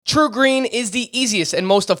TruGreen is the easiest and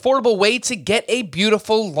most affordable way to get a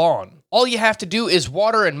beautiful lawn. All you have to do is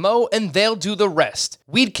water and mow, and they'll do the rest.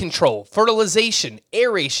 Weed control, fertilization,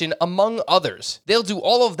 aeration, among others. They'll do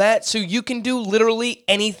all of that so you can do literally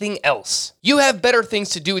anything else. You have better things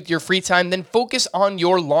to do with your free time than focus on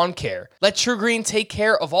your lawn care. Let TruGreen take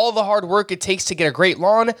care of all the hard work it takes to get a great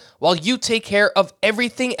lawn, while you take care of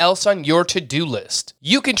everything else on your to-do list.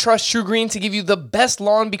 You can trust TruGreen to give you the best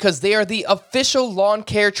lawn because they are the official lawn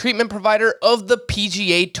care treatment provider of the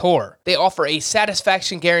PGA Tour. They offer a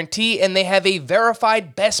satisfaction guarantee, and they have a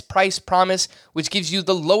verified best price promise, which gives you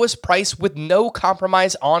the lowest price with no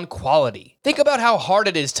compromise on quality. Think about how hard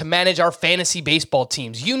it is to manage our fantasy baseball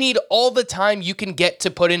teams. You need all the time you can get to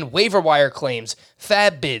put in waiver wire claims,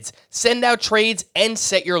 fab bids, send out trades, and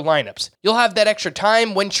set your lineups. You'll have that extra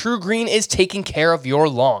time when TruGreen is taking care of your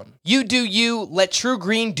lawn. You do you, let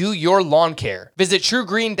TruGreen do your lawn care. Visit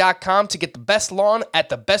TruGreen.com to get the best lawn at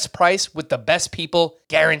the best price with the best people,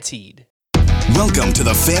 guaranteed. Welcome to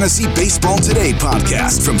the Fantasy Baseball Today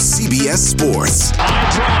podcast from CBS Sports. High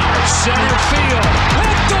drive, center field,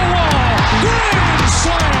 hit the wall, grand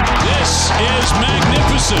slam. This is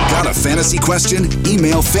magnificent. Got a fantasy question?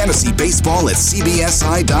 Email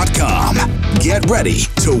fantasybaseball@cbsi.com. Get ready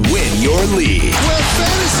to win your league. Where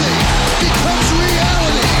fantasy becomes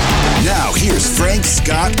reality. Now here's Frank,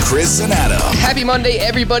 Scott, Chris, and Adam. Happy Monday,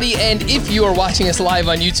 everybody, and if you are watching us live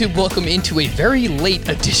on YouTube, welcome into a very late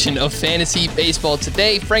edition of Fantasy Baseball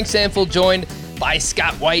Today. Frank Sanford joined by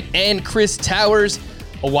Scott White and Chris Towers.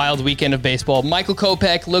 A wild weekend of baseball. Michael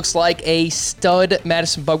Kopech looks like a stud.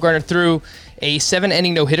 Madison Bumgarner threw a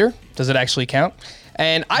 7-inning no-hitter. Does it actually count?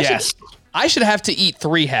 And I should have to eat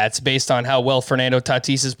 3 hats based on how well Fernando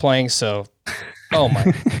Tatis is playing. So, oh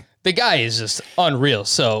my, the guy is just unreal.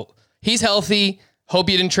 So he's healthy. Hope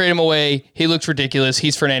you didn't trade him away. He looks ridiculous.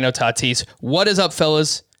 He's Fernando Tatis. What is up,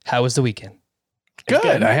 fellas? How was the weekend?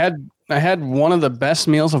 Good. I had one of the best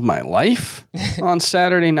meals of my life on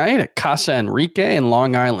Saturday night at Casa Enrique in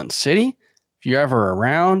Long Island City. If you're ever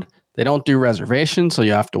around, they don't do reservations, so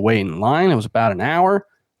you have to wait in line. It was about an hour.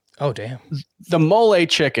 Oh, damn. The mole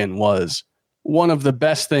chicken was one of the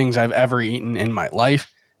best things I've ever eaten in my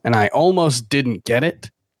life, and I almost didn't get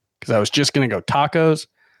it because I was just going to go tacos.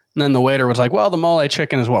 And then the waiter was like, well, the mole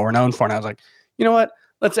chicken is what we're known for. And I was like, you know what?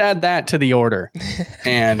 Let's add that to the order.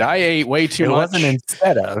 And I ate way too much. It wasn't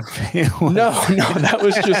instead of. No, that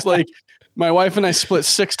was just like my wife and I split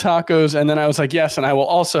 6 tacos. And then I was like, yes, and I will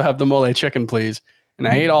also have the mole chicken, please. And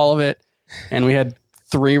I ate all of it. And we had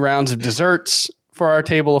 3 rounds of desserts for our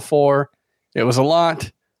table of 4. It was a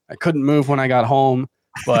lot. I couldn't move when I got home.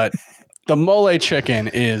 But the mole chicken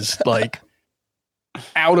is like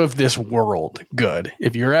out of this world good.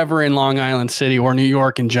 If you're ever in Long Island City or New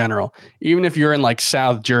York in general, even if you're in like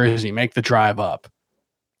South Jersey, make the drive up.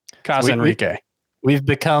 Casa Enrique. We've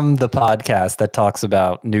become the podcast that talks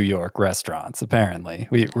about New York restaurants. Apparently,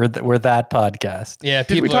 we're that podcast. Yeah,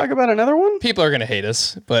 Did we talk about another one? People are going to hate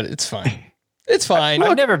us, but it's fine. It's fine.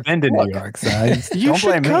 I've never been to New York, so you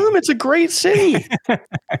should come. It's a great city.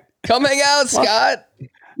 Come hang out, Scott.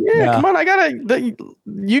 Yeah, come on.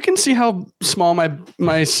 You can see how small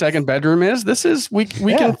my second bedroom is. This is, we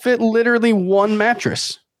can fit literally 1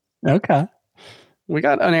 mattress. Okay. We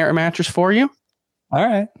got an air mattress for you. All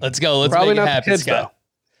right. Let's go. Let's Probably make it not happen, kids, Scott. though.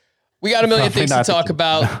 We got a million Probably things to not the talk kids.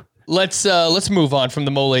 about. Let's move on from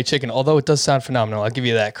the mole chicken, although it does sound phenomenal. I'll give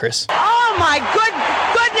you that, Chris. Oh my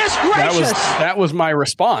goodness gracious! That was my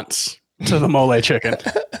response to the mole chicken.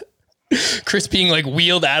 Chris being like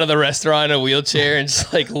wheeled out of the restaurant in a wheelchair and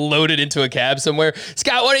just like loaded into a cab somewhere.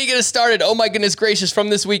 Scott, why don't you get us started? Oh my goodness gracious, from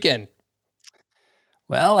this weekend.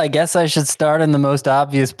 Well, I guess I should start in the most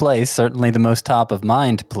obvious place, certainly the most top of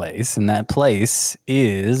mind place, and that place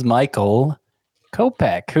is Michael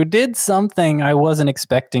Kopech, who did something I wasn't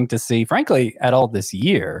expecting to see, frankly, at all this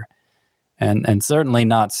year, and certainly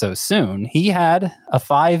not so soon. He had a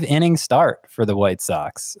 5-inning start for the White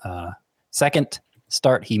Sox. Second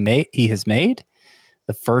start he has made.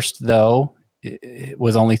 The first, though, it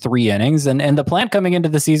was only 3 innings, and the plan coming into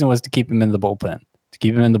the season was to keep him in the bullpen.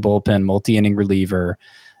 Multi-inning reliever.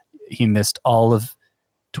 He missed all of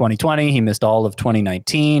 2020. He missed all of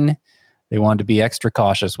 2019. They wanted to be extra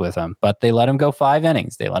cautious with him, but they let him go 5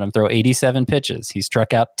 innings. They let him throw 87 pitches. He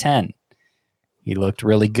struck out 10. He looked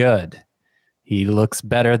really good. He looks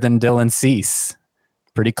better than Dylan Cease,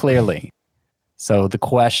 pretty clearly. So the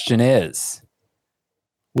question is,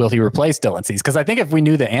 will he replace Dylan Cease? Because I think if we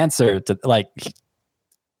knew the answer to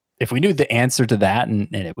that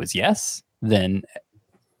and it was yes, then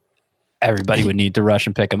everybody would need to rush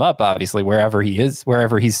and pick him up, obviously, wherever he is,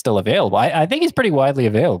 wherever he's still available. I think he's pretty widely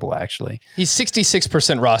available, actually. He's 66%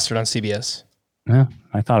 rostered on CBS. Yeah,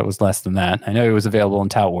 I thought it was less than that. I know he was available in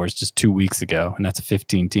Tout Wars just 2 weeks ago, and that's a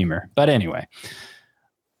 15-teamer. But anyway,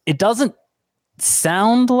 it doesn't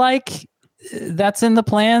sound like that's in the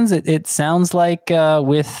plans. It sounds like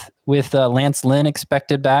with Lance Lynn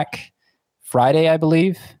expected back Friday, I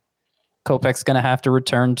believe, Kopech's going to have to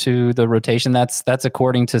return to the rotation. That's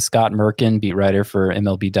according to Scott Merkin, beat writer for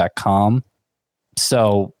MLB.com.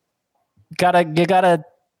 So you gotta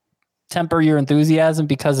temper your enthusiasm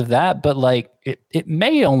because of that, but like it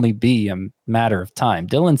may only be a matter of time.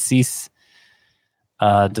 Dylan Cease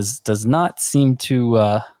does not seem to.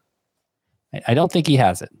 I don't think he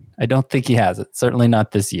has it. I don't think he has it. Certainly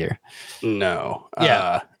not this year. No.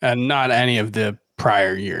 Yeah. And not any of the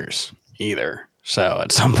prior years either. So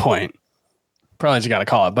at some point, probably just got to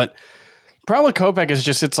call it. But the problem with Kopech is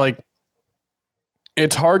just,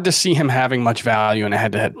 it's hard to see him having much value in a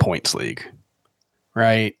head-to-head points league.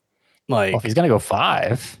 Right? Like, Well, if he's going to go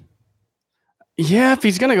 5. Yeah, if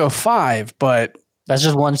he's going to go 5, but that's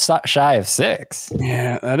just one shy of 6.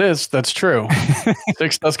 yeah, that's true.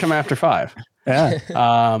 6 does come after 5.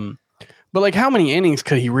 Yeah. But like, how many innings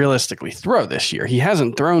could he realistically throw this year? He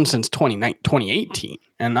hasn't thrown since 2018.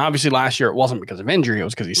 And obviously last year it wasn't because of injury. It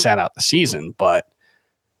was because he sat out the season. But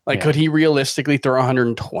like, could he realistically throw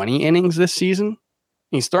 120 innings this season?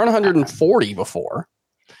 He's thrown 140 before.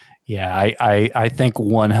 Yeah, I think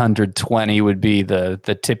 120 would be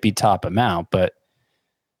the tippy top amount. But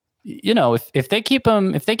you know, if they keep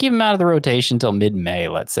him out of the rotation till mid-May,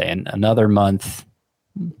 let's say, and another month,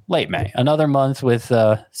 late May, another month with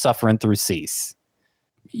suffering through Cease,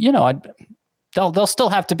 you know, they'll still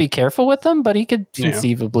have to be careful with him, but he could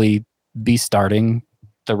conceivably be starting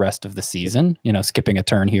the rest of the season, you know, skipping a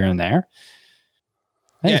turn here and there.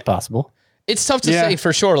 I think it's possible. It's tough to say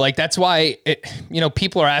for sure. Like, that's why,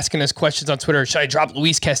 people are asking us questions on Twitter. Should I drop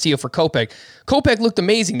Luis Castillo for Kopech? Kopech looked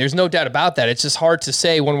amazing. There's no doubt about that. It's just hard to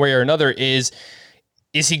say one way or another. Is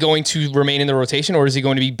he going to remain in the rotation, or is he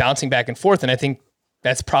going to be bouncing back and forth? And I think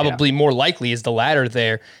that's probably more likely is the latter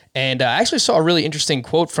there. And I actually saw a really interesting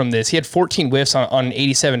quote from this. He had 14 whiffs on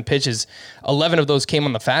 87 pitches. 11 of those came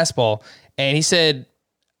on the fastball. And he said,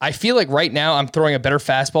 I feel like right now I'm throwing a better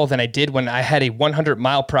fastball than I did when I had a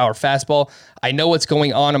 100-mile-per-hour fastball. I know what's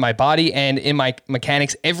going on in my body and in my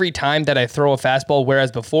mechanics every time that I throw a fastball,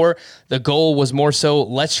 whereas before the goal was more so,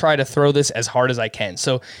 let's try to throw this as hard as I can.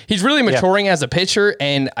 So he's really maturing as a pitcher,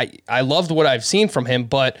 and I loved what I've seen from him.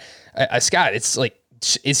 But Scott, it's like,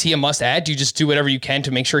 is he a must-add? Do you just do whatever you can to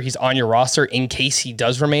make sure he's on your roster in case he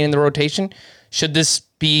does remain in the rotation? Should this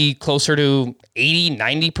be closer to 80,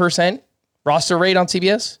 90% roster rate on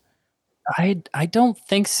CBS? I don't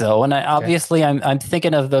think so. And obviously I'm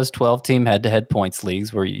thinking of those 12-team head-to-head points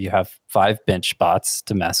leagues where you have 5 bench spots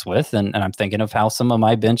to mess with. And I'm thinking of how some of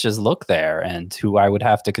my benches look there and who I would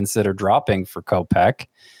have to consider dropping for Kopech.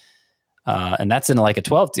 And that's in like a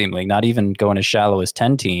 12-team league, not even going as shallow as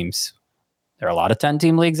 10 teams. There are a lot of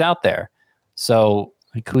 10-team leagues out there. So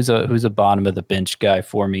like, who's a bottom of the bench guy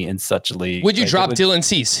for me in such a league? Would you drop Dylan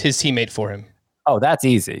Cease, his teammate, for him? Oh, that's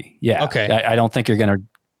easy. Yeah. Okay. I don't think you're going to,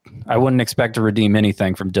 I wouldn't expect to redeem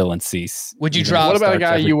anything from Dylan Cease. Would you drop? What about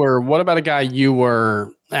a guy you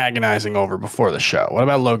were agonizing over before the show? What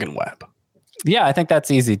about Logan Webb? Yeah, I think that's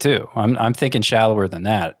easy too. I'm thinking shallower than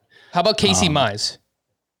that. How about Casey Mize,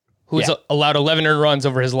 who's allowed 11 earned runs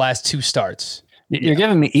over his last 2 starts? You're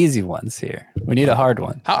giving me easy ones here. We need a hard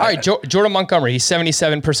one. All right, Jordan Montgomery, he's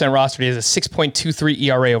 77% rostered. He has a 6.23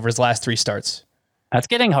 ERA over his last 3 starts. That's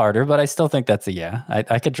getting harder, but I still think that's a yeah.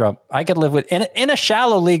 I could live with in a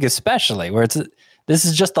shallow league, especially where this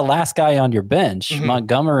is just the last guy on your bench. Mm-hmm.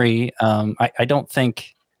 Montgomery, I don't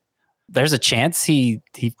think there's a chance he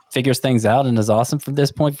figures things out and is awesome from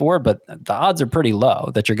this point forward, but the odds are pretty low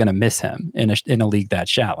that you're going to miss him in a league that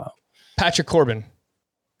shallow. Patrick Corbin.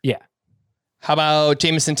 Yeah. How about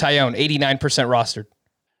Jameson Taillon, 89% rostered?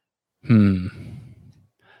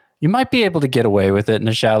 You might be able to get away with it in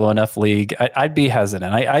a shallow enough league. I'd be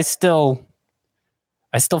hesitant. I still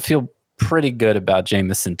feel pretty good about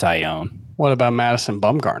Jameson Taillon. What about Madison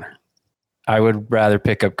Bumgarner? I would rather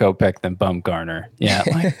pick up Kopech than Bumgarner. Yeah,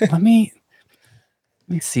 let me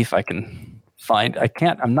see if I can find. I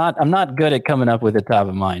can't. I'm not good at coming up with the top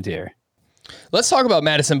of mind here. Let's talk about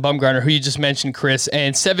Madison Bumgarner, who you just mentioned, Chris,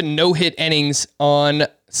 and 7 no-hit innings on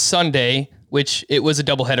Sunday, which it was a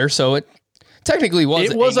doubleheader, so it technically was.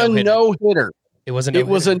 It was a no-hitter. It was a no-hitter.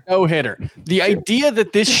 It was a no-hitter. The idea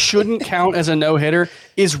that this shouldn't count as a no-hitter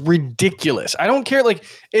is ridiculous. I don't care. Like,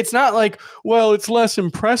 it's not like, well, it's less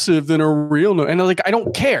impressive than a real no. And like, I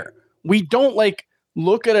don't care. We don't like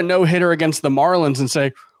look at a no-hitter against the Marlins and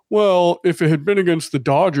say, well, if it had been against the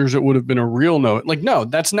Dodgers, it would have been a real no. Like, no,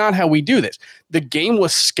 that's not how we do this. The game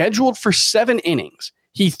was scheduled for 7 innings.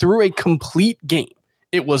 He threw a complete game.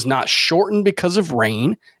 It was not shortened because of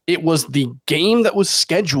rain. It was the game that was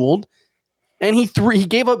scheduled, and he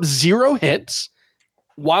gave up 0 hits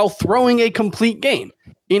while throwing a complete game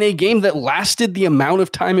in a game that lasted the amount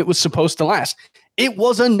of time it was supposed to last. It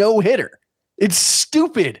was a no-hitter. It's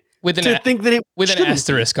stupid to think that it with an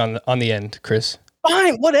asterisk on the end, Chris.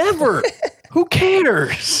 Fine, whatever. Who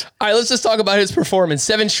cares? All right, let's just talk about his performance.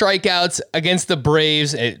 7 strikeouts against the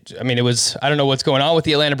Braves. I don't know what's going on with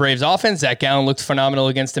the Atlanta Braves offense. Zach Gallen looked phenomenal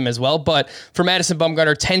against him as well. But for Madison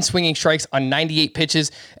Bumgarner, 10 swinging strikes on 98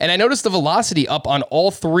 pitches. And I noticed the velocity up on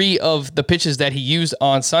all 3 of the pitches that he used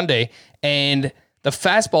on Sunday. And the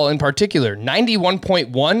fastball in particular,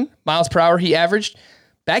 91.1 miles per hour he averaged.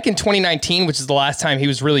 Back in 2019, which is the last time he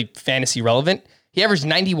was really fantasy relevant, he averaged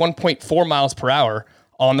 91.4 miles per hour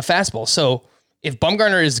on the fastball. So if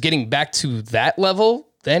Bumgarner is getting back to that level,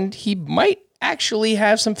 then he might actually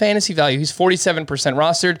have some fantasy value. He's 47%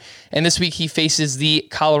 rostered, and this week he faces the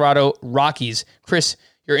Colorado Rockies. Chris,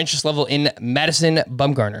 your interest level in Madison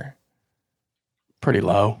Bumgarner? Pretty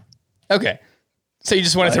low. Okay. So you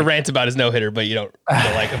just wanted to rant about his no-hitter, but you don't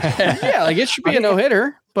like him. Yeah, like it should be a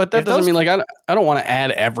no-hitter, but that doesn't mean like I don't want to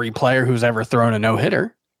add every player who's ever thrown a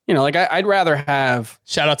no-hitter. You know, like I'd rather have...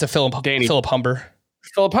 Shout out to Philip Humber.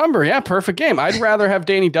 Philip Humber, yeah, perfect game. I'd rather have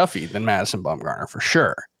Danny Duffy than Madison Bumgarner for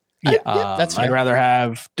sure. Yeah, that's fair. I'd rather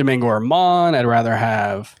have Domingo Germán. I'd rather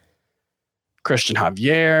have Christian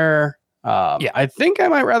Javier. I think I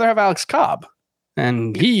might rather have Alex Cobb.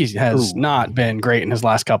 And he has not been great in his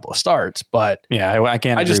last couple of starts, but... Yeah, I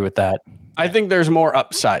can't agree with that. I think there's more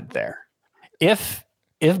upside there. If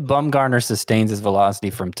Bumgarner sustains his velocity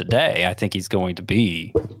from today, I think he's going to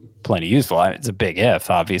be plenty useful. It's a big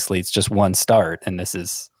if. Obviously, it's just one start, and this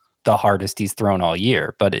is the hardest he's thrown all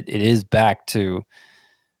year. But it is back to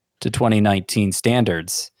 2019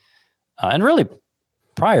 standards, and really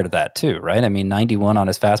prior to that too, right? I mean, 91 on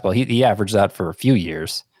his fastball. He averaged that for a few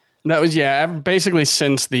years. That was basically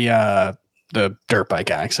since the dirt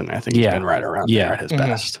bike accident. I think he's been right around there at his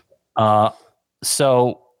best.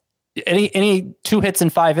 So. Any 2 hits in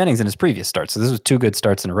 5 innings in his previous start. So this was 2 good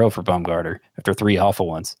starts in a row for Bumgarner after 3 awful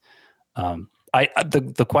ones.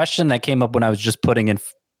 The question that came up when I was just putting in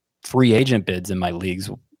free agent bids in my leagues,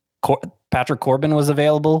 Patrick Corbin was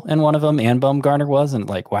available in one of them, and Bumgarner was, and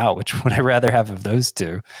like, wow, which would I rather have of those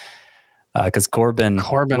two? Because Corbin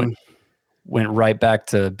went right back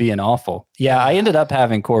to being awful. Yeah, I ended up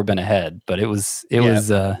having Corbin ahead, but it was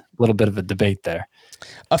a little bit of a debate there.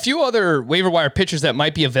 A few other waiver wire pitchers that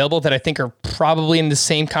might be available that I think are probably in the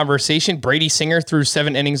same conversation. Brady Singer threw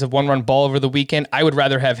 7 innings of 1-run ball over the weekend. I would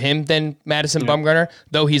rather have him than Madison Bumgarner,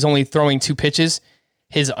 though he's only throwing 2 pitches.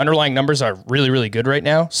 His underlying numbers are really, really good right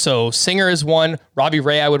now. So Singer is one. Robbie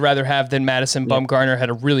Ray I would rather have than Madison Bumgarner. Had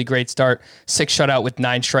a really great start. 6 shutout with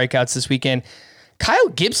 9 strikeouts this weekend. Kyle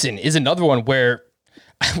Gibson is another one where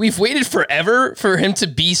we've waited forever for him to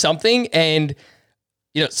be something. And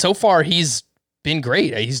so far he's been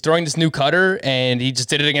great. He's throwing this new cutter, and he just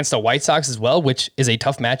did it against the White Sox as well, which is a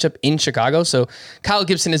tough matchup in Chicago. So Kyle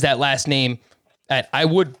Gibson is that last name that I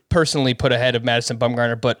would personally put ahead of Madison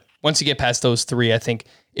Bumgarner. But once you get past those 3, I think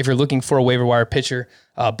if you're looking for a waiver wire pitcher,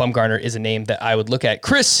 Bumgarner is a name that I would look at.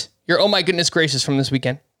 Chris, your oh my goodness gracious from this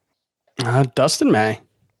weekend. Dustin May.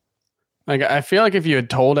 Like, I feel like if you had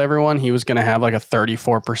told everyone he was going to have like a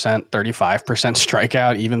 34%, 35%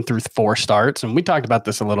 strikeout even through 4 starts, and we talked about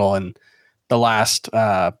this a little in the last,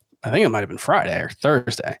 I think it might have been Friday or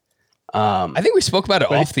Thursday. I think we spoke about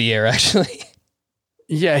it off the air, actually.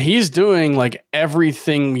 Yeah, he's doing like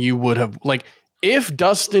everything you would have, like, if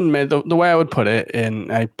Dustin May, the way I would put it,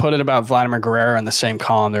 and I put it about Vladimir Guerrero in the same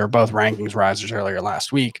column, they were both rankings risers earlier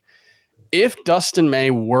last week. If Dustin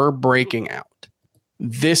May were breaking out,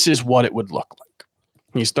 this is what it would look like.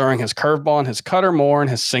 He's throwing his curveball and his cutter more and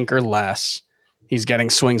his sinker less. He's getting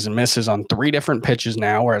swings and misses on 3 different pitches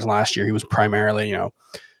now, whereas last year he was primarily,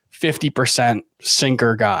 50%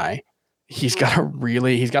 sinker guy. He's got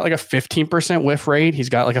like a 15% whiff rate. He's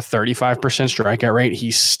got like a 35% strikeout rate.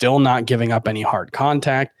 He's still not giving up any hard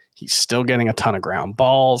contact. He's still getting a ton of ground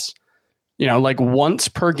balls. Like once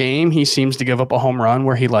per game, he seems to give up a home run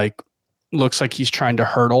where he like looks like he's trying to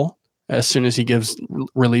hurdle as soon as he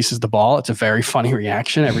releases the ball. It's a very funny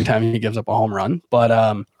reaction every time he gives up a home run.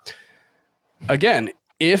 But again,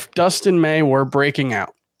 if Dustin May were breaking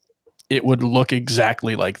out, it would look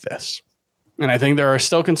exactly like this. And I think there are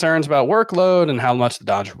still concerns about workload and how much the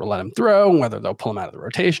Dodgers will let him throw and whether they'll pull him out of the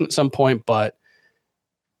rotation at some point. But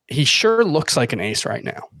he sure looks like an ace right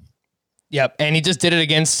now. Yep, and he just did it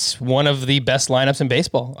against one of the best lineups in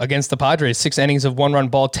baseball, against the Padres. 6 innings of 1-run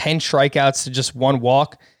ball, 10 strikeouts to just 1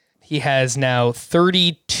 walk. He has now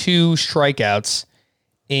 32 strikeouts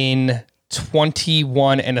in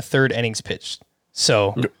 21 and a third innings pitched.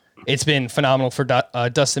 So it's been phenomenal for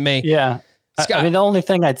Dustin May. Yeah. Scott. I mean, the only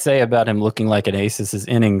thing I'd say about him looking like an ace is his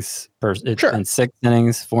innings. It's been 6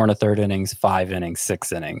 innings, 4 and a third innings, 5 innings,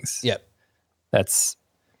 6 innings. Yep. That's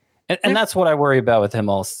and that's what I worry about with him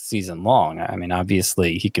all season long. I mean,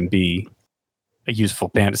 obviously he can be a useful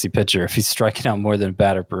fantasy pitcher if he's striking out more than a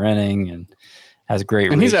batter per inning and has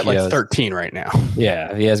great and ratios. He's at like 13 right now.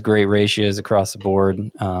 Yeah, he has great ratios across the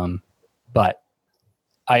board. But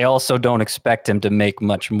I also don't expect him to make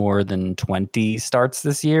much more than 20 starts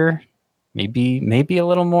this year. Maybe a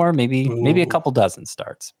little more, maybe a couple dozen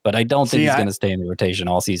starts. But I don't think he's going to stay in the rotation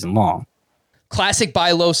all season long. Classic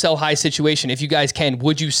buy low, sell high situation. If you guys can,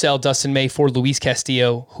 would you sell Dustin May for Luis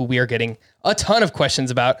Castillo, who we are getting a ton of questions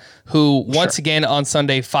about, who once again on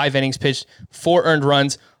Sunday, 5 innings pitched, 4 earned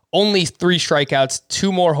runs, only 3 strikeouts,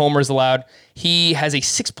 2 more homers allowed. He has a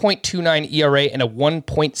 6.29 ERA and a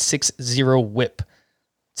 1.60 whip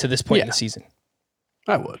to this point in the season.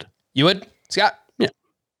 I would. You would, Scott? Yeah.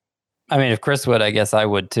 I mean, if Chris would, I guess I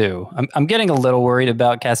would too. I'm getting a little worried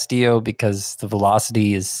about Castillo because the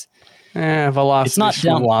velocity is...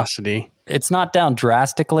 velocity. It's not down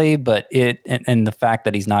drastically, but and the fact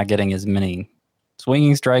that he's not getting as many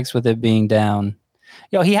swinging strikes with it being down.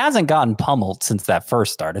 He hasn't gotten pummeled since that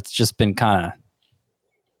first start. It's just been kind of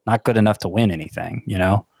not good enough to win anything,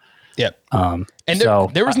 Yep. And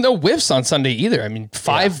there was no whiffs on Sunday either. I mean,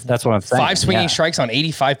 that's what I'm saying. 5 swinging strikes on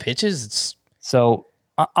 85 pitches. So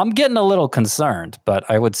I'm getting a little concerned, but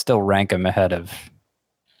I would still rank him ahead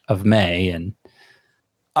of May, and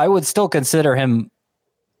I would still consider him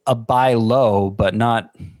a buy low, but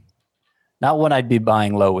not when I'd be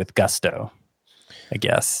buying low with gusto, I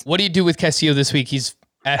guess. What do you do with Castillo this week? He's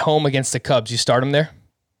at home against the Cubs. You start him there?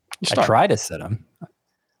 I try to sit him.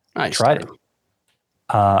 I tried it.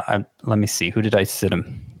 Let me see. Who did I sit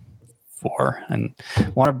him for? And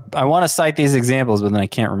I want to cite these examples, but then I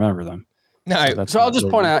can't remember them. No, so I'll just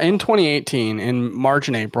point out, in 2018, in March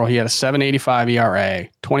and April, he had a 7.85 ERA,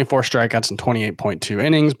 24 strikeouts, and 28.2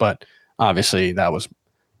 innings. But obviously, that was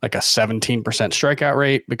like a 17% strikeout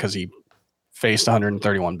rate because he faced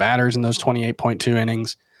 131 batters in those 28.2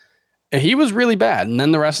 innings. And he was really bad. And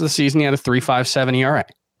then the rest of the season, he had a 3.57 ERA.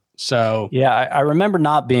 So yeah, I remember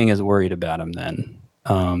not being as worried about him then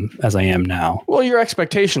as I am now. Well, your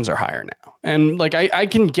expectations are higher now, and like I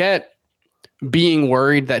can get being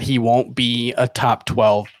worried that he won't be a top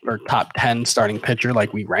 12 or top 10 starting pitcher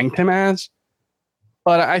like we ranked him as.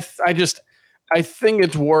 But I think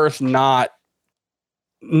it's worth not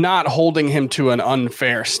holding him to an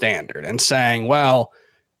unfair standard and saying, well,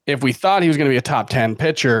 if we thought he was going to be a top 10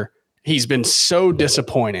 pitcher, he's been so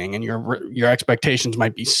disappointing and your expectations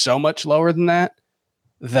might be so much lower than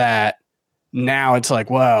that now it's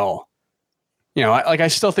like, well, I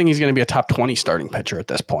still think he's going to be a top 20 starting pitcher at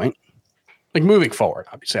this point. Like moving forward,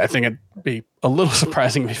 obviously, I think it'd be a little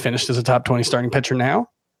surprising if he finished as a top 20 starting pitcher now,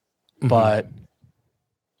 but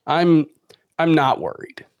I'm not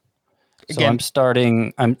worried. So I'm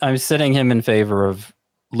sitting him in favor of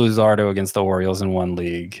Luzardo against the Orioles in one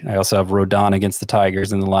league. I also have Rodon against the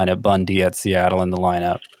Tigers in the lineup, Bundy at Seattle in the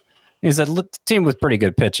lineup. He's a team with pretty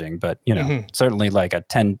good pitching, but certainly like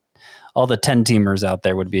all the 10-teamers out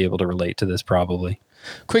there would be able to relate to this probably.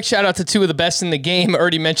 Quick shout out to 2 of the best in the game.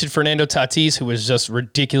 Already mentioned Fernando Tatis, who was just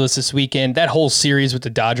ridiculous this weekend. That whole series with the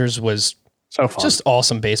Dodgers was so fun. Just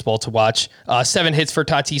awesome baseball to watch. 7 hits for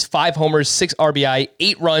Tatis, 5 homers, 6 RBI,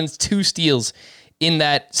 8 runs, 2 steals in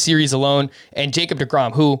that series alone. And Jacob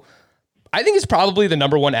deGrom, who I think is probably the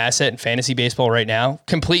number 1 asset in fantasy baseball right now.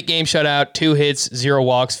 Complete game shutout, 2 hits, 0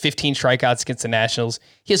 walks, 15 strikeouts against the Nationals.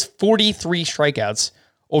 He has 43 strikeouts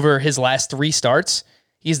over his last 3 starts.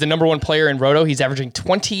 He's the number 1 player in Roto. He's averaging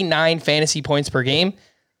 29 fantasy points per game.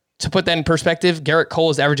 To put that in perspective, Garrett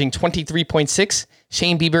Cole is averaging 23.6.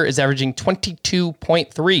 Shane Bieber is averaging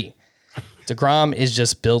 22.3. DeGrom is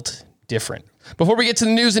just built different. Before we get to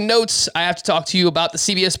the news and notes, I have to talk to you about the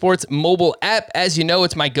CBS Sports mobile app. As you know,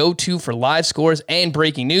 it's my go-to for live scores and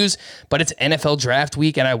breaking news, but it's NFL draft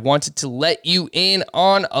week, and I wanted to let you in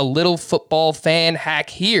on a little football fan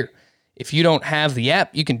hack here. If you don't have the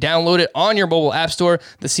app, you can download it on your mobile app store.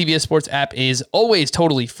 The CBS Sports app is always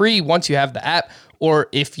totally free once you have the app, or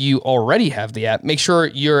if you already have the app, make sure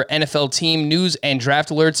your NFL team news and draft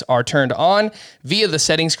alerts are turned on via the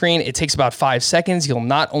settings screen. It takes about 5 seconds. You'll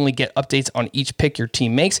not only get updates on each pick your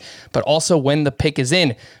team makes, but also when the pick is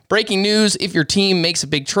in. Breaking news if your team makes a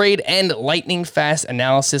big trade, and lightning fast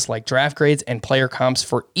analysis like draft grades and player comps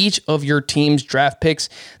for each of your team's draft picks.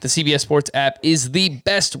 The CBS Sports app is the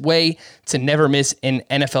best way to never miss an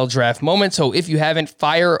NFL draft moment. So if you haven't,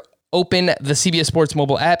 fire open the CBS Sports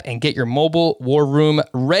mobile app and get your mobile war room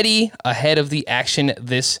ready ahead of the action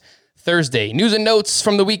this Thursday. News and notes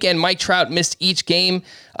from the weekend. Mike Trout missed each game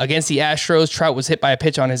against the Astros. Trout was hit by a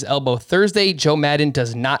pitch on his elbow Thursday. Joe Madden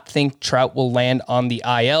does not think Trout will land on the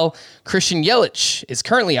IL. Christian Yelich is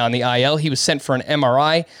currently on the IL. He was sent for an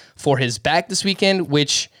MRI for his back this weekend,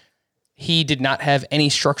 which he did not have any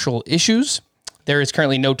structural issues. There is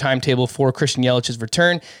currently no timetable for Christian Yelich's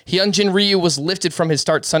return. Hyunjin Ryu was lifted from his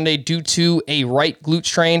start Sunday due to a right glute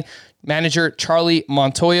strain. Manager Charlie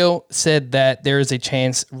Montoyo said that there is a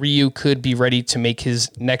chance Ryu could be ready to make his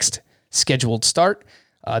next scheduled start.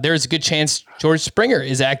 There is a good chance George Springer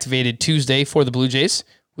is activated Tuesday for the Blue Jays.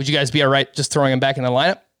 Would you guys be all right just throwing him back in the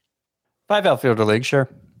lineup? 5 outfielder league, sure.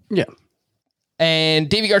 Yeah. And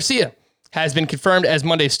Davy Garcia has been confirmed as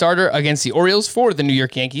Monday's starter against the Orioles for the New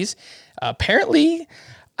York Yankees. Apparently,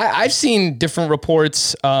 I've seen different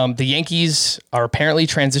reports. The Yankees are apparently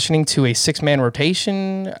transitioning to a 6-man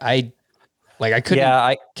rotation. I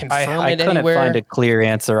couldn't confirm I it couldn't anywhere. find a clear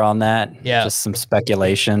answer on that. Yeah. Just some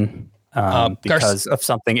speculation because of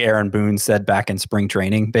something Aaron Boone said back in spring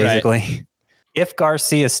training, basically. Right. If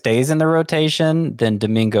Garcia stays in the rotation, then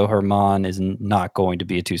Domingo Germán is not going to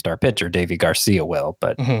be a 2-star pitcher. Davy Garcia will,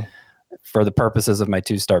 but for the purposes of my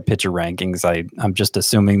 2-star pitcher rankings, I'm just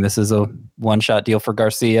assuming this is a one-shot deal for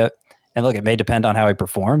Garcia. And look, it may depend on how he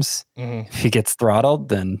performs. If he gets throttled,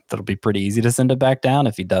 then that'll be pretty easy to send him back down.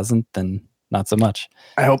 If he doesn't, then not so much.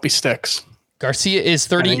 I hope he sticks. Garcia is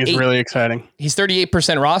 38. I think it's really exciting. He's 38%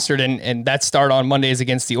 rostered, and that start on Monday is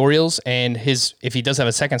against the Orioles. And if he does have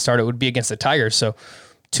a second start, it would be against the Tigers. So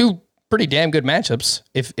 2 pretty damn good matchups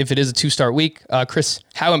if it is a 2-start week. Chris,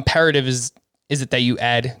 how imperative is it that you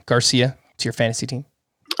add Garcia to your fantasy team?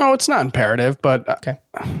 Oh, it's not imperative, but okay.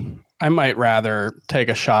 I might rather take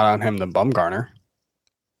a shot on him than Bumgarner.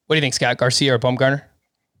 What do you think, Scott? Garcia or Bumgarner?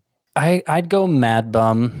 I'd go Mad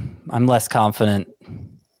Bum. I'm less confident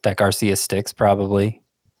that Garcia sticks probably,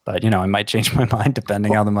 but I might change my mind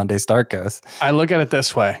depending how the Monday start goes. I look at it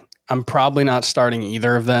this way. I'm probably not starting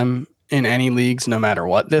either of them in any leagues, no matter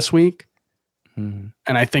what this week. And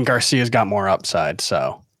I think Garcia's got more upside.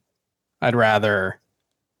 So I'd rather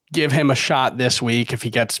give him a shot this week. If he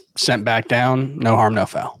gets sent back down, no harm, no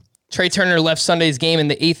foul. Trey Turner left Sunday's game in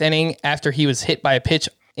the 8th inning after he was hit by a pitch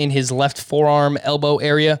in his left forearm elbow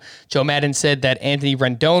area. Joe Madden said that Anthony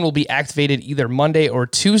Rendon will be activated either Monday or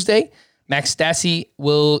Tuesday. Max Stassi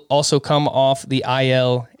will also come off the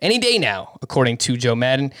IL any day now, according to Joe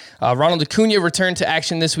Madden. Ronald Acuna returned to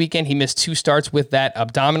action this weekend. He missed 2 starts with that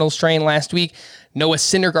abdominal strain last week. Noah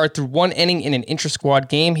Syndergaard threw 1 inning in an intra-squad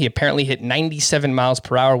game. He apparently hit 97 miles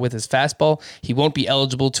per hour with his fastball. He won't be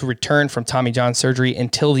eligible to return from Tommy John surgery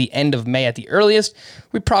until the end of May at the earliest.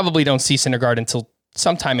 We probably don't see Syndergaard until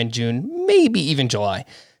sometime in June, maybe even July.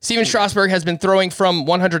 Steven Strasburg has been throwing from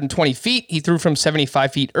 120 feet. He threw from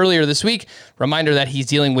 75 feet earlier this week. Reminder that he's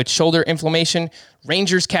dealing with shoulder inflammation.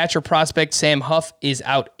 Rangers catcher prospect Sam Huff is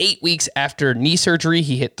out 8 weeks after knee surgery.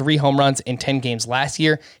 He hit 3 home runs in 10 games last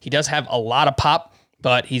year. He does have a lot of pop,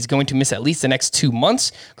 but he's going to miss at least the next 2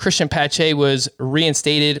 months. Christian Pache was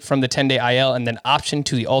reinstated from the 10-day IL and then optioned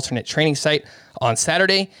to the alternate training site on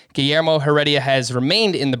Saturday. Guillermo Heredia has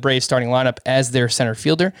remained in the Braves starting lineup as their center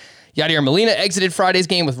fielder. Yadier Molina exited Friday's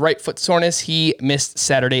game with right foot soreness. He missed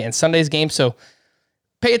Saturday and Sunday's game, so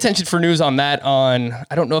pay attention for news on that.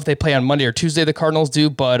 I don't know if they play on Monday or Tuesday, the Cardinals do,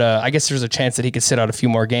 but I guess there's a chance that he could sit out a few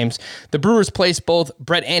more games. The Brewers placed both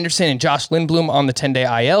Brett Anderson and Josh Lindblom on the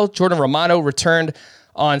 10-day IL. Jordan Romano returned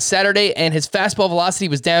on Saturday, and his fastball velocity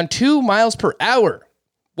was down 2 miles per hour.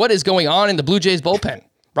 What is going on in the Blue Jays bullpen?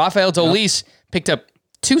 Rafael Dolis picked up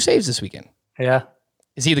 2 saves this weekend. Yeah.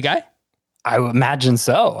 Is he the guy? I would imagine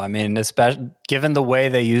so. I mean, especially given the way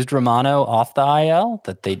they used Romano off the IL,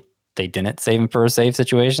 that they didn't save him for a save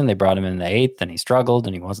situation. They brought him in the 8th, and he struggled,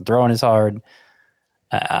 and he wasn't throwing as hard.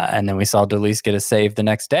 And then we saw Dolis get a save the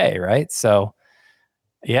next day, right? So,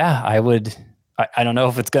 yeah, I don't know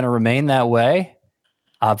if it's going to remain that way.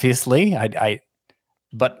 Obviously,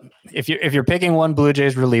 but if you're picking one Blue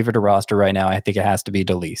Jays reliever to roster right now, I think it has to be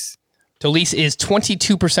Dolis. Dolis is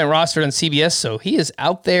 22% rostered on CBS, so he is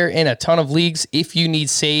out there in a ton of leagues. If you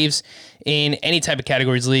need saves in any type of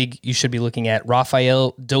categories league, you should be looking at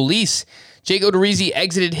Rafael Dolis. Jake Odorizzi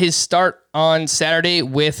exited his start on Saturday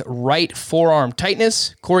with right forearm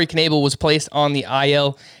tightness. Corey Knebel was placed on the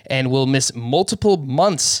IL and will miss multiple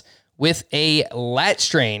months with a lat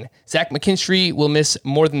strain. Zach McKinstry will miss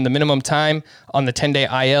more than the minimum time on the 10-day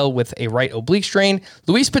IL with a right oblique strain.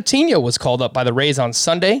 Luis Patino was called up by the Rays on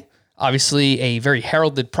Sunday. Obviously, a very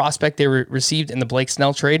heralded prospect they received in the Blake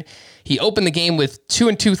Snell trade. He opened the game with 2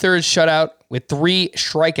 2/3 shutout with 3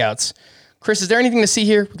 strikeouts. Chris, is there anything to see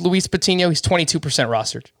here with Luis Patino? He's 22%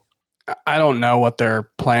 rostered. I don't know what their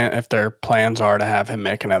plans are to have him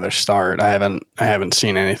make another start. I haven't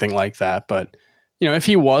seen anything like that, but if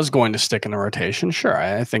he was going to stick in the rotation, sure.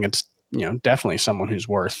 I think it's, definitely someone who's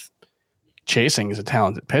worth chasing as a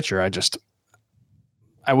talented pitcher.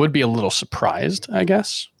 I would be a little surprised, I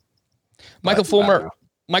guess. Michael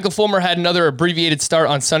Fulmer had another abbreviated start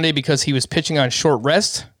on Sunday because he was pitching on short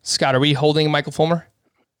rest. Scott, are we holding Michael Fulmer?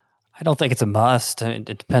 I don't think it's a must. It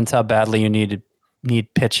depends how badly you need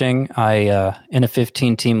pitching. I in a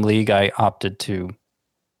 15-team league, I opted to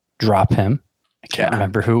drop him. I can't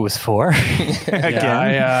remember who it was for.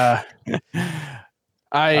 I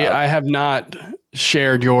have not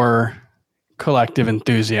shared your collective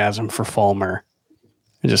enthusiasm for Fulmer.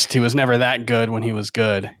 He was never that good when he was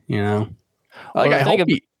good, Like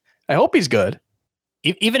I hope he's good.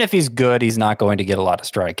 Even if he's good, he's not going to get a lot of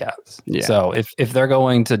strikeouts. Yeah. So if they're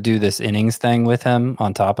going to do this innings thing with him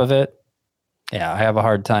on top of it, I have a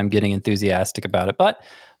hard time getting enthusiastic about it. But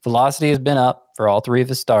velocity has been up for all 3 of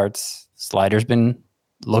his starts. Slider's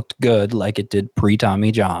looked good like it did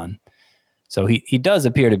pre-Tommy John. So he does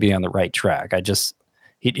appear to be on the right track.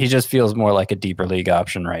 He just feels more like a deeper league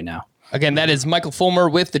option right now. Again, that is Michael Fulmer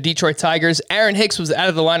with the Detroit Tigers. Aaron Hicks was out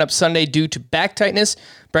of the lineup Sunday due to back tightness.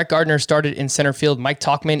 Brett Gardner started in center field. Mike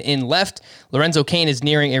Tauchman in left. Lorenzo Cain is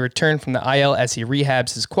nearing a return from the IL as he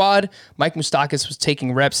rehabs his quad. Mike Moustakas was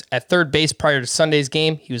taking reps at third base prior to Sunday's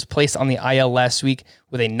game. He was placed on the IL last week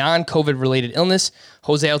with a non-COVID related illness.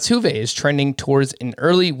 Jose Altuve is trending towards an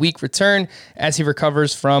early week return as he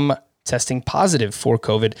recovers from testing positive for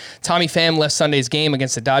COVID. Tommy Pham left Sunday's game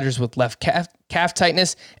against the Dodgers with left calf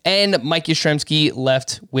tightness, and Mike Yastrzemski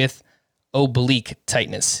left with oblique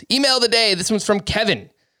tightness. Email of the day. This one's from Kevin.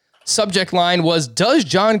 Subject line was, does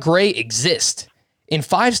Jon Gray exist? In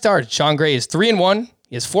 5 starts, Jon Gray is 3-1.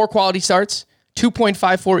 He has 4 quality starts,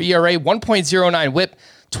 2.54 ERA, 1.09 whip,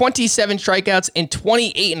 27 strikeouts, and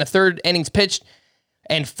 28 1/3 innings pitched.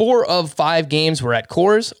 And 4 of 5 games were at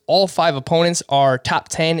Coors. All 5 opponents are top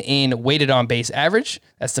 10 in weighted on base average.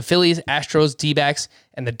 That's the Phillies, Astros, D-backs,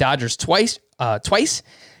 and the Dodgers twice.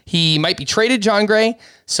 He might be traded, Jon Gray,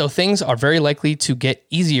 so things are very likely to get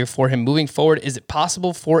easier for him moving forward. Is it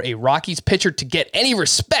possible for a Rockies pitcher to get any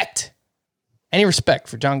respect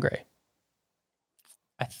for Jon Gray?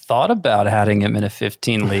 I thought about adding him in a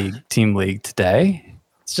 15 team league today.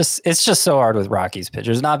 It's just so hard with Rockies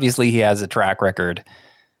pitchers, and obviously he has a track record.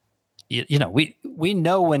 We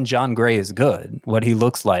know when Jon Gray is good, what he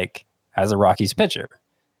looks like as a Rockies pitcher.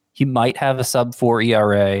 He might have a sub-4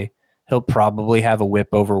 ERA. He'll probably have a whip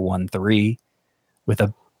over 1.3 with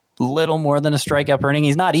a little more than a strikeout per inning.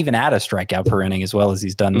 He's not even at a strikeout per inning as well as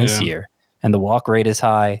he's done this year, and the walk rate is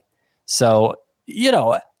high. So,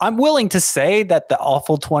 I'm willing to say that the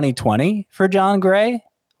awful 2020 for Jon Gray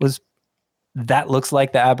that looks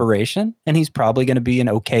like the aberration, and he's probably going to be an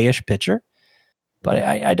okay-ish pitcher. But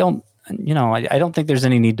I don't think there's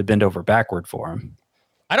any need to bend over backward for him.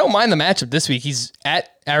 I don't mind the matchup this week. He's at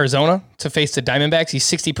Arizona to face the Diamondbacks. He's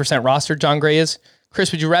 60% rostered, Jon Gray is.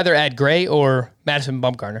 Chris, would you rather add Gray or Madison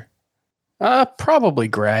Bumgarner? Probably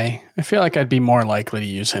Gray. I feel like I'd be more likely to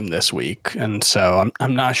use him this week. And so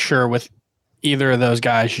I'm not sure with either of those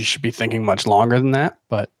guys you should be thinking much longer than that.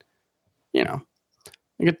 But,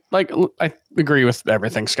 I agree with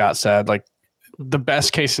everything Scott said. Like, the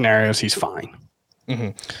best case scenario is he's fine.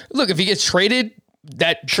 Mm-hmm. Look, if he gets traded,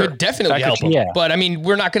 that could definitely help him. Yeah. But I mean,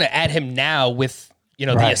 we're not going to add him now with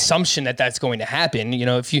the assumption that that's going to happen.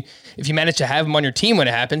 If you manage to have him on your team when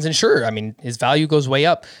it happens, and sure, I mean, his value goes way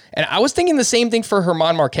up. And I was thinking the same thing for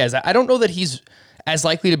German Marquez. I don't know that he's as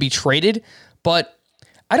likely to be traded, but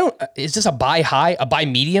is this a buy high, a buy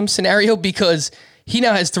medium scenario? Because he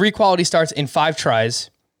now has 3 quality starts in 5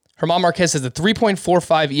 tries. German Marquez has a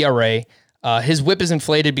 3.45 ERA. His whip is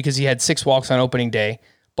inflated because he had 6 walks on opening day.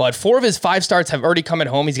 But 4 of his 5 starts have already come at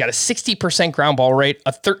home. He's got a 60% ground ball rate,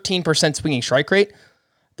 a 13% swinging strike rate.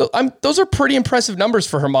 Those are pretty impressive numbers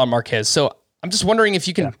for German Marquez. So I'm just wondering if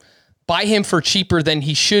you can buy him for cheaper than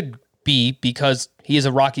he should be because he is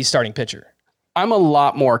a Rockies starting pitcher. I'm a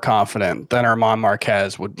lot more confident than German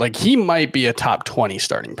Marquez would. Like, he might be a top 20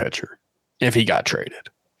 starting pitcher if he got traded.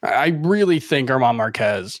 I really think German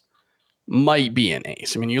Marquez might be an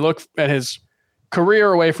ace. I mean, you look at his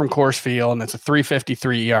career away from Coors Field, and it's a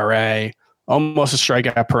 3.53 ERA, almost a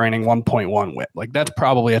strikeout per inning, 1.1 whip. Like, that's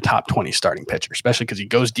probably a top 20 starting pitcher, especially because he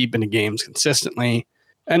goes deep into games consistently.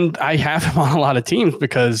 And I have him on a lot of teams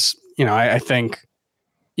because, I think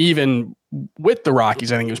even with the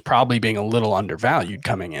Rockies, I think he was probably being a little undervalued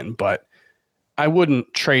coming in, but I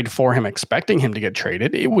wouldn't trade for him expecting him to get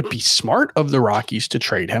traded. It would be smart of the Rockies to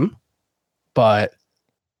trade him, but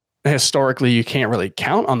historically you can't really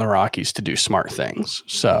count on the Rockies to do smart things.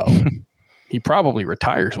 So he probably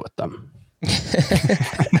retires with them.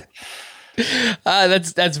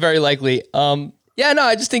 That's very likely.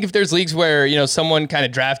 I just think if there's leagues where, someone kind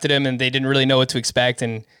of drafted him and they didn't really know what to expect,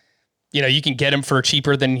 and, you can get him for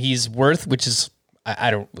cheaper than he's worth, which is,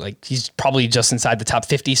 he's probably just inside the top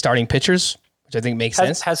 50 starting pitchers, which I think makes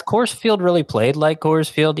sense. Has Coors Field really played like Coors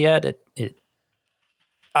Field yet?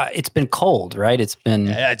 It's been cold, right? It's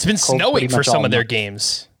been snowing for some of their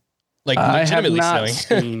games. Like, legitimately I have not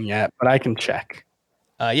snowing. seen yet, but I can check.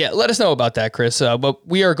 Let us know about that, Chris. But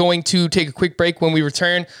we are going to take a quick break. When we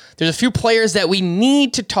return, there's a few players that we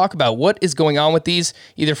need to talk about. What is going on with these,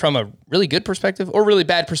 either from a really good perspective or really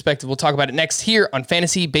bad perspective? We'll talk about it next here on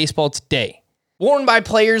Fantasy Baseball Today. Worn by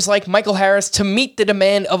players like Michael Harris to meet the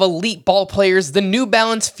demand of elite ball players, the New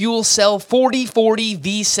Balance Fuel Cell 4040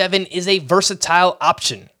 V7 is a versatile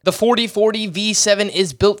option. The 4040 V7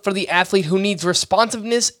 is built for the athlete who needs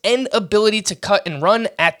responsiveness and ability to cut and run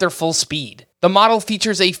at their full speed. The model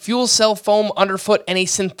features a fuel cell foam underfoot and a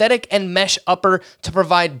synthetic and mesh upper to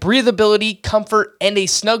provide breathability, comfort, and a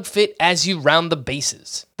snug fit as you round the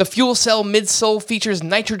bases. The fuel cell midsole features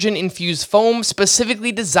nitrogen-infused foam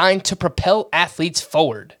specifically designed to propel athletes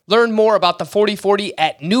forward. Learn more about the 4040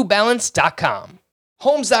 at newbalance.com.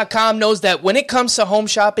 Homes.com knows that when it comes to home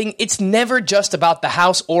shopping, it's never just about the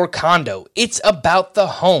house or condo. It's about the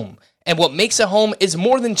home. And what makes a home is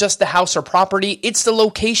more than just the house or property, it's the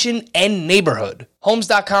location and neighborhood.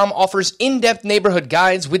 Homes.com offers in-depth neighborhood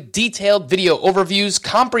guides with detailed video overviews,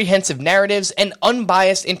 comprehensive narratives, and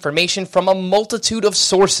unbiased information from a multitude of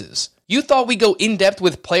sources. You thought we'd go in-depth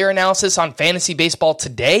with player analysis on Fantasy Baseball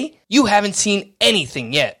Today? You haven't seen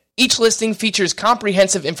anything yet. Each listing features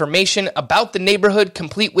comprehensive information about the neighborhood,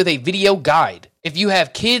 complete with a video guide. If you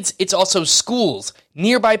have kids, it's also schools,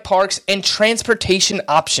 nearby parks, and transportation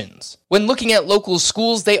options. When looking at local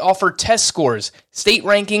schools, they offer test scores, state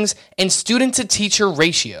rankings, and student-to-teacher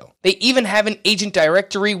ratio. They even have an agent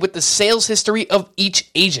directory with the sales history of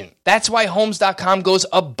each agent. That's why Homes.com goes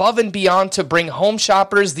above and beyond to bring home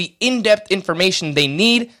shoppers the in-depth information they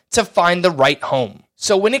need to find the right home.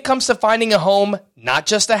 So when it comes to finding a home, not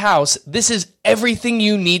just a house, this is everything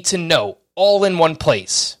you need to know, all in one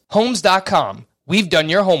place. Homes.com. We've done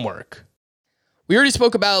your homework. We already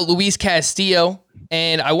spoke about Luis Castillo,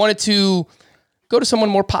 and I wanted to go to someone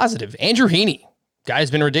more positive. Andrew Heaney.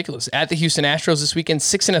 Guy's been ridiculous. At the Houston Astros this weekend,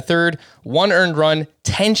 6 1/3, 1 earned run,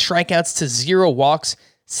 10 strikeouts to 0 walks,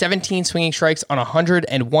 17 swinging strikes on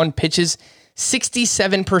 101 pitches.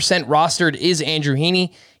 67% rostered is Andrew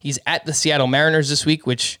Heaney. He's at the Seattle Mariners this week,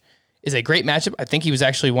 which is a great matchup. I think he was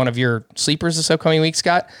actually one of your sleepers this upcoming week,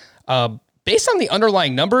 Scott. Based on the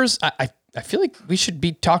underlying numbers, I feel like we should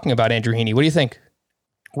be talking about Andrew Heaney. What do you think?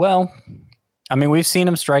 Well, I mean, we've seen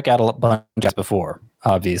him strike out a bunch before,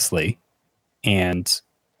 obviously. And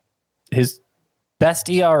his best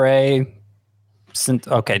ERA since,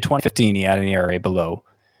 2015, he had an ERA below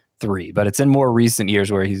 3. But it's in more recent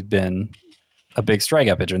years where he's been a big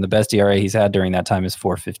strikeout pitcher. And the best ERA he's had during that time is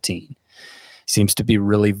 4.15. Seems to be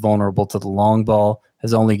really vulnerable to the long ball.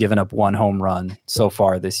 Has only given up 1 home run so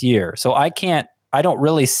far this year. So I don't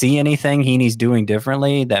really see anything Heaney's doing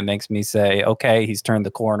differently that makes me say, okay, he's turned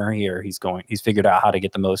the corner here. He's figured out how to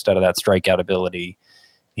get the most out of that strikeout ability.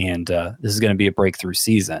 And this is going to be a breakthrough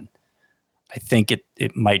season. I think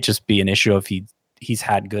it might just be an issue if he's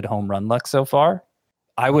had good home run luck so far.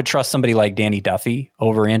 I would trust somebody like Danny Duffy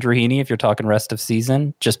over Andrew Heaney if you're talking rest of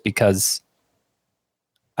season, just because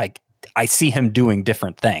I see him doing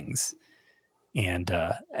different things and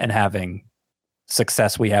having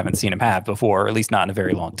success we haven't seen him have before, or at least not in a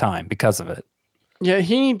very long time because of it. Yeah,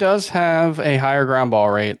 he does have a higher ground ball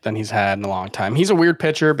rate than he's had in a long time. He's a weird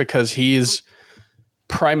pitcher because he's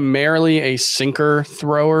primarily a sinker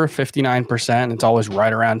thrower, 59%. It's always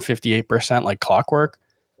right around 58%, like clockwork.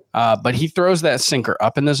 But he throws that sinker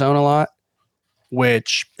up in the zone a lot,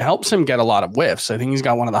 which helps him get a lot of whiffs. I think he's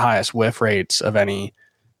got one of the highest whiff rates of any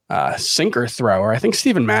sinker thrower. I think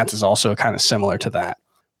Steven Matz is also kind of similar to that.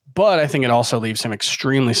 But I think it also leaves him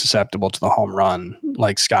extremely susceptible to the home run,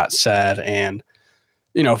 like Scott said. And,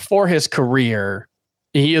 for his career,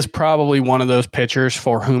 he is probably one of those pitchers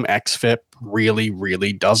for whom XFIP really,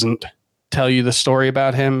 really doesn't tell you the story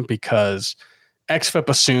about him, because XFIP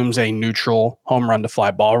assumes a neutral home run to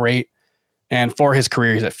fly ball rate. And for his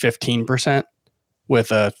career, he's at 15%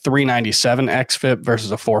 with a 397 XFIP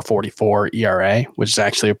versus a 444 ERA, which is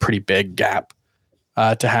actually a pretty big gap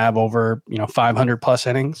to have over 500 plus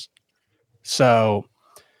innings. So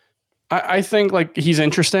I think like he's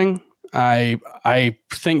interesting. I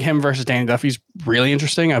think him versus Danny Duffy's really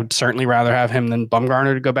interesting. I would certainly rather have him than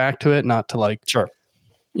Bumgarner to go back to it, not to like sure.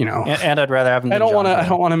 And I'd rather have him. I don't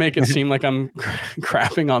want to make it seem like I'm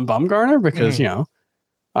crapping on Bumgarner because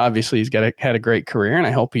obviously he's had a great career, and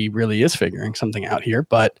I hope he really is figuring something out here.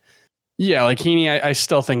 But yeah, like Heaney, I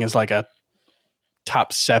still think is like a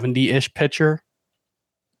top 70-ish pitcher.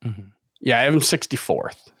 Mm-hmm. Yeah, I have him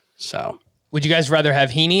 64th. So would you guys rather have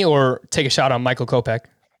Heaney or take a shot on Michael Kopech?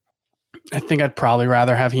 I think I'd probably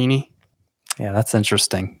rather have Heaney. Yeah, that's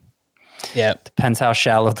interesting. Yeah, depends how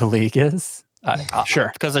shallow the league is.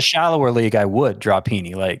 Sure, because a shallower league, I would drop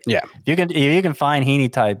Heaney. Like, yeah, you can find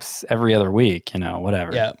Heaney types every other week.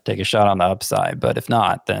 Whatever. Yeah, take a shot on the upside. But if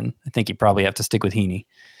not, then I think you probably have to stick with Heaney.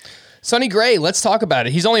 Sonny Gray, let's talk about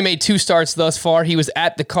it. He's only made 2 starts thus far. He was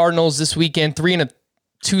at the Cardinals this weekend, 3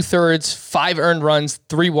 2/3, 5 earned runs,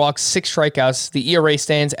 3 walks, 6 strikeouts. The ERA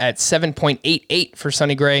stands at 7.88 for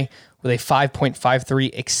Sonny Gray, with a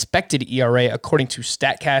 5.53 expected ERA, according to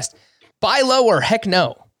StatCast. Buy low or heck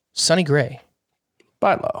no, Sonny Gray.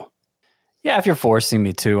 Buy low. Yeah, if you're forcing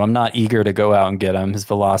me to. I'm not eager to go out and get him. His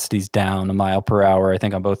velocity's down a mile per hour, I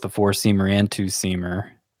think, on both the 4-seamer and 2-seamer.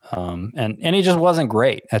 And he just wasn't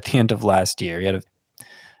great at the end of last year. He had a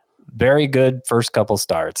very good first couple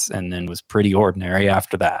starts and then was pretty ordinary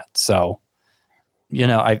after that. So,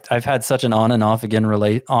 I've had such an on off again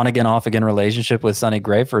relationship with Sonny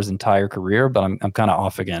Gray for his entire career, but I'm kind of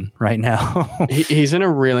off again right now. He's in a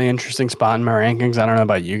really interesting spot in my rankings. I don't know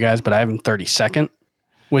about you guys, but I have him 32nd,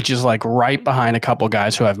 which is like right behind a couple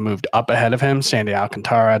guys who have moved up ahead of him: Sandy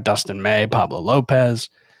Alcantara, Dustin May, Pablo Lopez,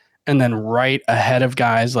 and then right ahead of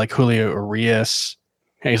guys like Julio Urias,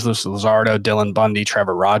 Jesus Luzardo, Dylan Bundy,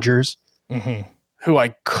 Trevor Rogers. Mm-hmm. Who I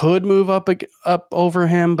could move up over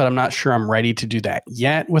him, but I'm not sure I'm ready to do that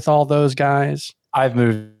yet with all those guys. I've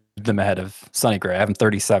moved them ahead of Sonny Gray. I have him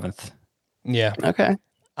 37th. Yeah. Okay.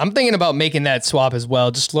 I'm thinking about making that swap as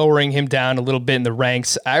well, just lowering him down a little bit in the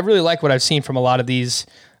ranks. I really like what I've seen from a lot of these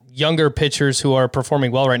younger pitchers who are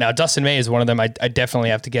performing well right now. Dustin May is one of them. I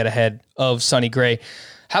definitely have to get ahead of Sonny Gray.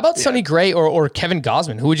 How about Sonny Gray or Kevin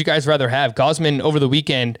Gausman? Who would you guys rather have? Gausman over the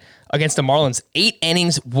weekend against the Marlins, 8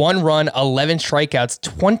 innings, 1 run, 11 strikeouts,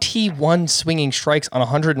 21 swinging strikes on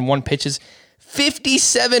 101 pitches.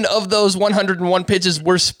 57 of those 101 pitches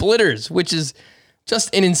were splitters, which is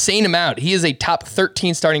just an insane amount. He is a top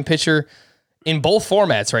 13 starting pitcher in both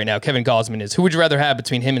formats right now, Kevin Gausman is. Who would you rather have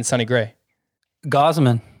between him and Sonny Gray?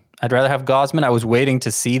 Gausman. I'd rather have Gausman. I was waiting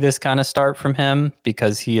to see this kind of start from him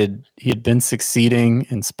because he had been succeeding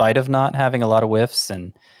in spite of not having a lot of whiffs,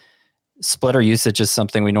 and splitter usage is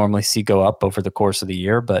something we normally see go up over the course of the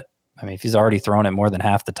year. But I mean, if he's already thrown it more than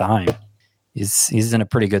half the time, he's in a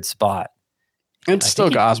pretty good spot. It's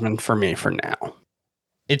still Gausman for me for now.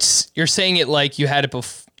 You're saying it like you had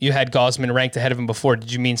Gausman ranked ahead of him before.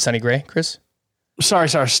 Did you mean Sonny Gray, Chris? Sorry,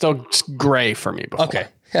 still Gray for me before. Okay.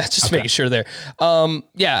 Just making sure there. I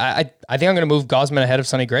think I'm going to move Gausman ahead of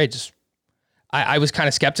Sonny Gray. I was kind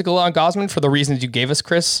of skeptical on Gausman for the reasons you gave us,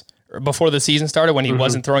 Chris, before the season started when he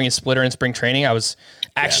wasn't throwing his splitter in spring training. I was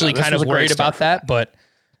actually kind of worried about that, but I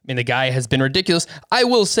mean, the guy has been ridiculous. I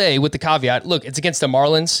will say with the caveat, look, it's against the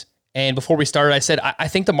Marlins. And before we started, I said, I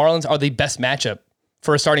think the Marlins are the best matchup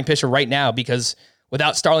for a starting pitcher right now because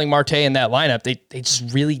without Starling Marte in that lineup, they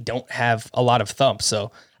just really don't have a lot of thump.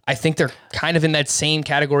 So I think they're kind of in that same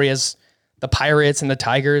category as the Pirates and the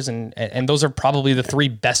Tigers, and those are probably the 3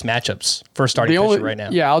 best matchups for a starting pitcher right now.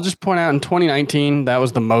 Yeah, I'll just point out in 2019, that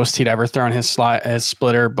was the most he'd ever thrown his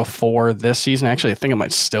splitter before this season. Actually, I think it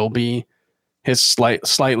might still be his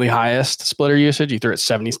slightly highest splitter usage. He threw it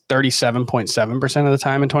 37.7% of the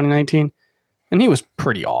time in 2019, and he was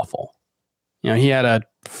pretty awful. He had a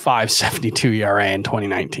 5.72 ERA in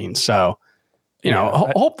 2019. So,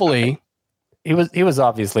 hopefully he was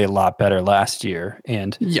obviously a lot better last year,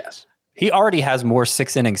 and yes, he already has more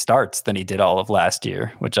 6-inning starts than he did all of last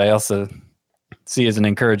year, which I also see as an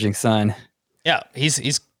encouraging sign. Yeah,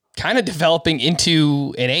 he's kind of developing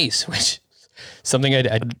into an ace, which is something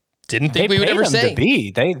I didn't think we would ever say.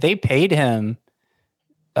 They paid him.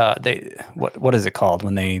 What is it called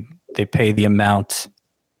when they pay the amount?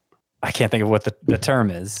 I can't think of what the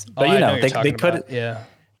term is, but they could. Yeah.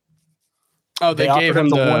 Oh, they gave him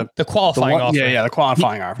the qualifying offer. Yeah, the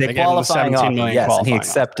qualifying offer. They qualifying gave him offer, $17 million yes, and he qualifying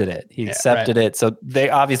accepted it. He accepted it. So they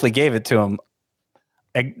obviously gave it to him.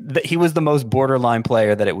 He was the most borderline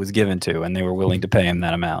player that it was given to, and they were willing to pay him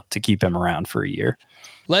that amount to keep him around for a year.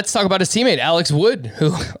 Let's talk about his teammate, Alex Wood,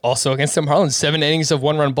 who also against the Marlins, 7 innings of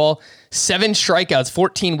 1-run ball, 7 strikeouts,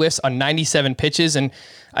 14 whiffs on 97 pitches. And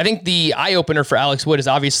I think the eye-opener for Alex Wood is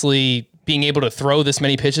obviously being able to throw this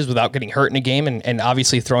many pitches without getting hurt in a game and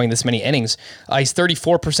obviously throwing this many innings. He's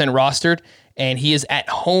 34% rostered, and he is at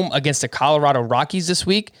home against the Colorado Rockies this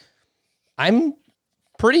week. I'm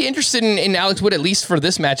pretty interested in Alex Wood, at least for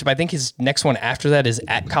this matchup. I think his next one after that is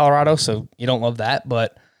at Colorado, so you don't love that.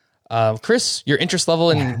 But Chris, your interest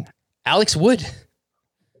level in Alex Wood?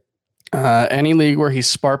 Any league where he's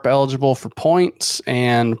SPARP eligible for points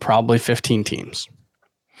and probably 15 teams.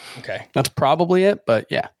 Okay. That's probably it, but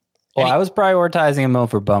yeah. Well, I was prioritizing him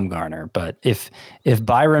over Bumgarner, but if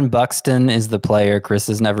Byron Buxton is the player Chris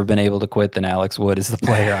has never been able to quit, then Alex Wood is the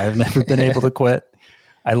player I've never been able to quit.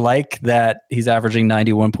 I like that he's averaging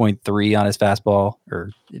 91.3 on his fastball,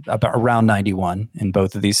 or about around 91 in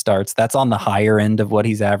both of these starts. That's on the higher end of what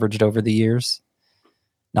he's averaged over the years.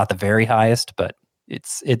 Not the very highest, but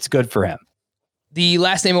it's good for him. The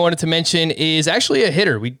last name I wanted to mention is actually a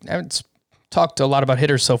hitter. We haven't talked a lot about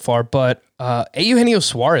hitters so far, but Eugenio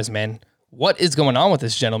Suarez, man, what is going on with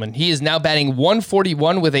this gentleman? He is now batting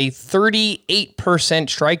 141 with a 38%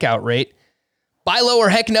 strikeout rate. Buy low or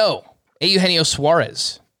heck no, Eugenio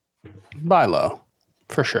Suarez. Buy low,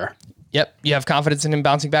 for sure. Yep. You have confidence in him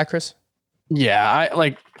bouncing back, Chris? Yeah,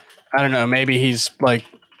 I don't know. Maybe he's like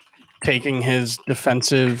taking his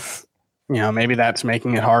defensive, maybe that's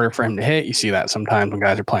making it harder for him to hit. You see that sometimes when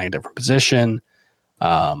guys are playing a different position.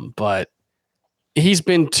 But he's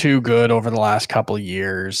been too good over the last couple of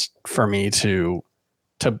years for me to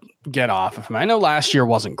get off of him. I know last year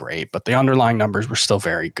wasn't great, but the underlying numbers were still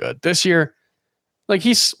very good. This year,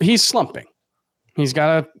 he's slumping. He's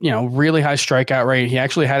got a really high strikeout rate. He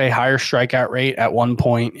actually had a higher strikeout rate at one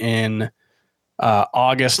point in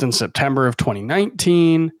August and September of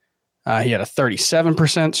 2019. He had a 37%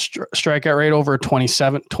 strikeout rate over a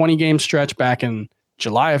 20 game stretch back in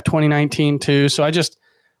July of 2019 too. So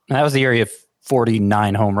that was the year he had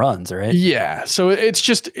 49 home runs, right? Yeah. So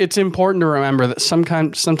it's important to remember that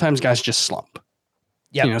sometimes guys just slump.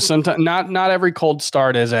 Yeah. Sometimes not every cold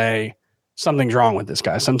start is something's wrong with this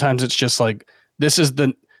guy. Sometimes it's just like, this is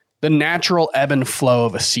the natural ebb and flow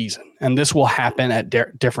of a season. And this will happen at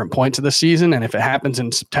different points of the season. And if it happens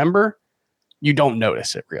in September, you don't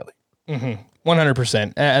notice it really.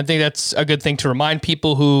 100%. I think that's a good thing to remind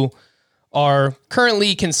people who are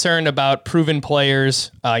currently concerned about proven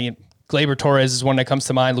players. Gleyber Torres is one that comes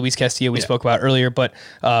to mind. Luis Castillo we spoke about earlier, but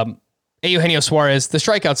Eugenio Suarez, the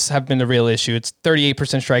strikeouts have been the real issue. It's 38%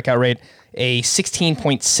 strikeout rate, a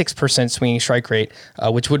 16.6% swinging strike rate,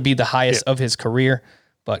 which would be the highest of his career.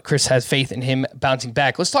 But Chris has faith in him bouncing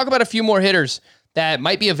back. Let's talk about a few more hitters that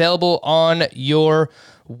might be available on your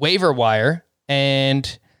waiver wire.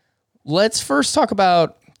 And let's first talk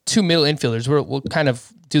about 2 middle infielders. We'll kind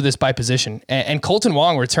of do this by position. And Colton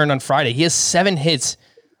Wong returned on Friday. He has 7 hits.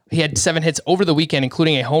 He had 7 hits over the weekend,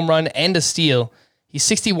 including a home run and a steal. He's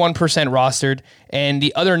 61% rostered. And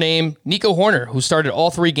the other name, Nico Hoerner, who started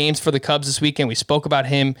all 3 games for the Cubs this weekend. We spoke about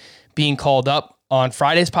him being called up on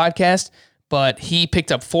Friday's podcast, but he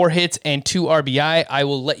picked up 4 hits and 2 RBI. I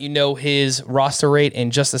will let you know his roster rate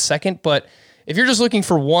in just a second. But if you're just looking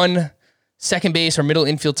for one second base or middle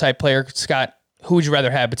infield type player, Scott, who would you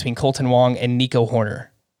rather have between Colton Wong and Nico Hoerner?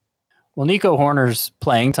 Well, Nico Hoerner's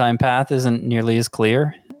playing time path isn't nearly as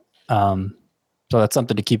clear. So that's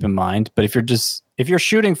something to keep in mind. But if you're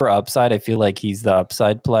shooting for upside, I feel like he's the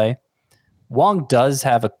upside play. Wong does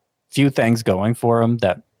have a few things going for him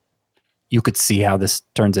that you could see how this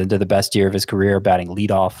turns into the best year of his career, batting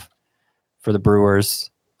leadoff for the Brewers,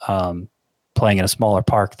 playing in a smaller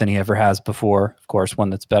park than he ever has before. Of course, one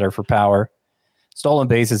that's better for power. Stolen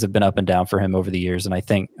bases have been up and down for him over the years, and I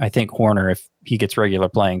think Hoerner, if he gets regular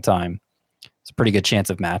playing time, it's a pretty good chance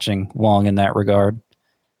of matching Wong in that regard.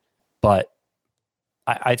 But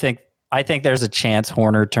I think there's a chance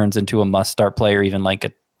Hoerner turns into a must-start player, even like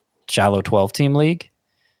a shallow 12-team league,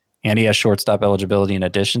 and he has shortstop eligibility in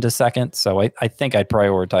addition to second. So I think I'd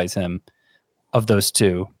prioritize him of those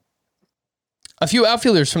 2. A few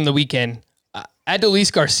outfielders from the weekend.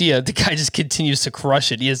 Adolis Garcia, the guy just continues to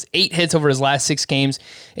crush it. He has 8 hits over his last 6 games,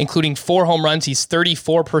 including 4 home runs. He's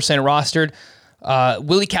 34% rostered.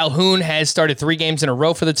 Willie Calhoun has started 3 games in a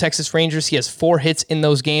row for the Texas Rangers. He has 4 hits in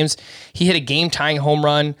those games. He hit a game-tying home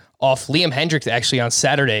run off Liam Hendriks actually on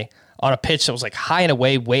Saturday on a pitch that was like high and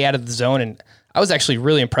away, way out of the zone. And I was actually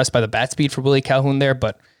really impressed by the bat speed for Willie Calhoun there,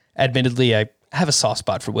 but admittedly, I have a soft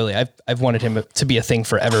spot for Willie. I've wanted him to be a thing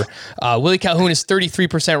forever. Willie Calhoun is 33%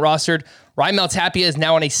 rostered. Raimel Tapia is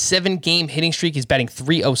now on a 7-game hitting streak. He's batting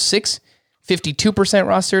 .306, 52%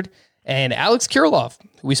 rostered. And Alex Kirilloff,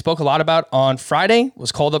 who we spoke a lot about on Friday,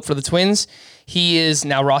 was called up for the Twins. He is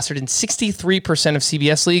now rostered in 63% of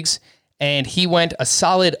CBS leagues, and he went a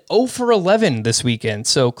solid 0 for 11 this weekend.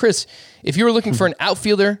 So, Chris, if you were looking for an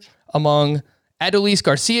outfielder among Adolis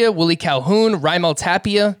Garcia, Willie Calhoun, Raimel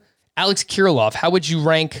Tapia, Alex Kirilloff, how would you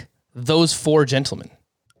rank those 4 gentlemen?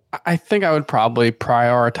 I think I would probably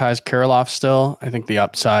prioritize Kirilloff still. I think the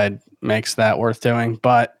upside makes that worth doing,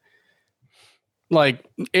 but like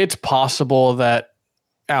it's possible that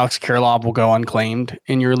Alex Kirilloff will go unclaimed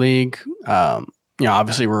in your league.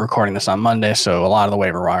 Obviously we're recording this on Monday, so a lot of the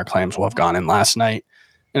waiver wire claims will have gone in last night.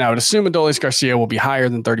 And I would assume Adolis Garcia will be higher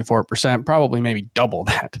than 34%, probably maybe double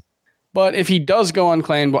that. But if he does go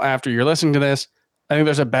unclaimed after you're listening to this, I think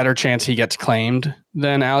there's a better chance he gets claimed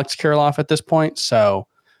than Alex Kirilloff at this point. So,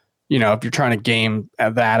 if you're trying to game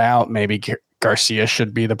that out, maybe Garcia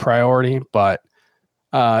should be the priority. But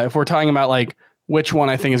if we're talking about like which one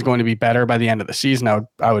I think is going to be better by the end of the season,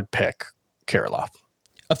 I would pick Kirilloff.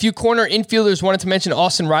 A few corner infielders wanted to mention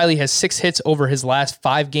Austin Riley has 6 hits over his last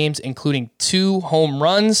 5 games, including 2 home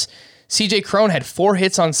runs. CJ Cron had 4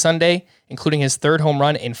 hits on Sunday, including his 3rd home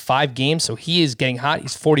run in 5 games. So he is getting hot.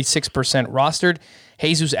 He's 46% rostered.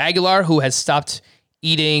 Jesus Aguilar, who has stopped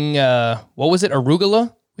eating,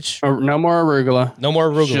 arugula? No more arugula. No more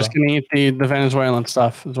arugula. He's just going to eat the Venezuelan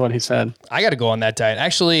stuff, is what he said. I got to go on that diet.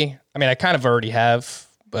 Actually, I kind of already have,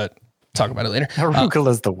 but talk about it later. Arugula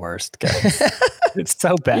is the worst, guys. It's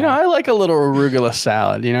so bad. I like a little arugula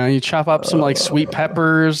salad. You chop up some like sweet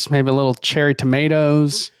peppers, maybe a little cherry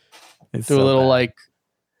tomatoes, do a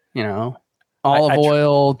little olive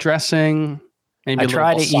oil dressing, maybe a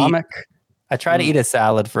little balsamic. I try to eat a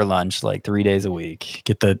salad for lunch like 3 days a week.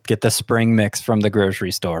 Get the spring mix from the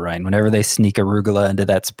grocery store, right? And whenever they sneak arugula into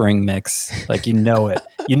that spring mix, like it.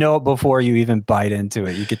 You know it before you even bite into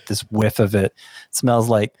it. You get this whiff of it. It smells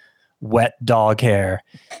like wet dog hair.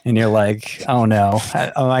 And you're like, oh no,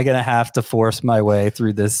 am I going to have to force my way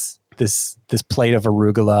through this plate of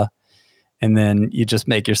arugula? And then you just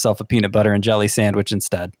make yourself a peanut butter and jelly sandwich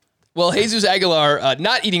instead. Well, Jesus Aguilar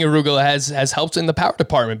not eating arugula has helped in the power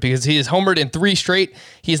department because he has homered in 3 straight.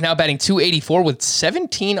 He is now batting .284 with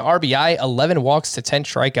 17 RBI, 11 walks to 10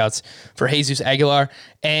 strikeouts for Jesus Aguilar.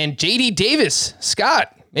 And JD Davis,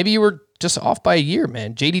 Scott, maybe you were just off by a year,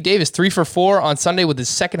 man. JD Davis, 3 for 4 on Sunday with his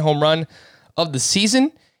 2nd home run of the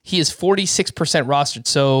season. He is 46% rostered.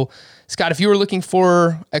 So, Scott, if you were looking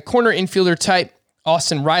for a corner infielder type,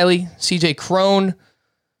 Austin Riley, CJ Cron,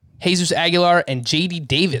 Jesus Aguilar, and JD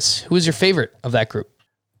Davis. Who is your favorite of that group?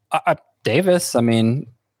 Davis. I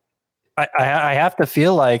have to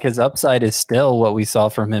feel like his upside is still what we saw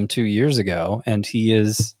from him 2 years ago, and he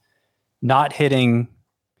is not hitting.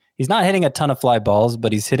 He's not hitting a ton of fly balls,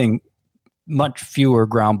 but he's hitting much fewer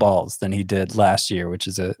ground balls than he did last year, which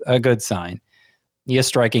is a good sign. He is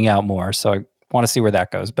striking out more, so I want to see where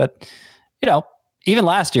that goes. But even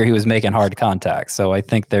last year he was making hard contact, so I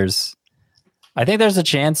think there's a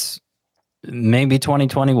chance maybe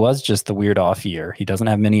 2020 was just the weird off year. He doesn't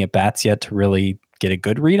have many at-bats yet to really get a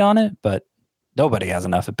good read on it, but nobody has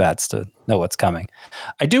enough at-bats to know what's coming.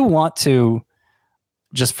 I do want to,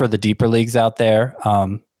 just for the deeper leagues out there,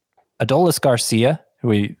 Adolis Garcia,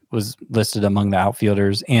 who was listed among the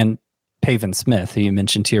outfielders, and Pavin Smith, who you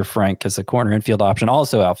mentioned here, Frank, as a corner infield option,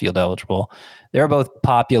 also outfield eligible. They're both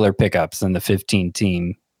popular pickups in the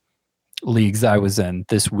 15-team leagues I was in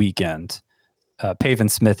this weekend. Pavin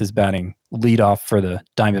Smith is batting leadoff for the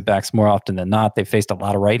Diamondbacks more often than not. They've faced a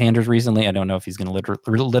lot of right-handers recently. I don't know if he's going to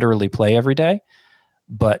literally play every day,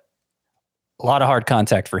 but a lot of hard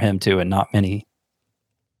contact for him too, and not many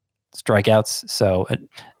strikeouts. So it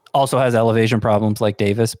also has elevation problems like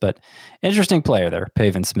Davis, but interesting player there,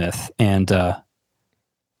 Pavin Smith. And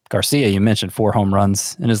Garcia, you mentioned 4 home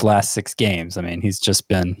runs in his last 6 games. He's just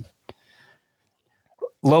been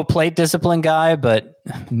low plate discipline guy, but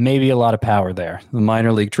maybe a lot of power there. The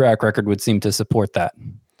minor league track record would seem to support that.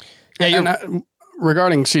 Yeah,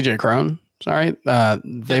 regarding CJ Cron,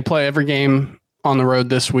 they play every game on the road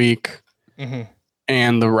this week,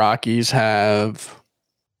 and the Rockies have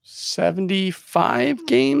 75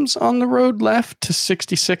 games on the road left to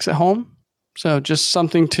 66 at home. So just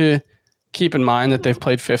something to keep in mind that they've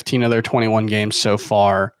played 15 of their 21 games so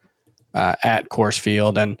far at Coors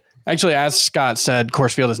Field. And actually, as Scott said,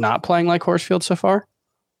 Coors Field is not playing like Coors Field so far.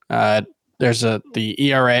 The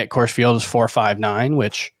ERA at Coors Field is 4.59,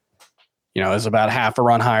 which is about half a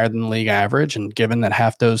run higher than the league average. And given that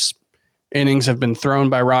half those innings have been thrown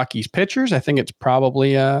by Rockies pitchers, I think it's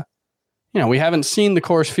probably, we haven't seen the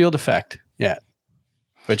Coors Field effect yet,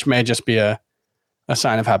 which may just be a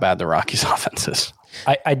sign of how bad the Rockies offense is.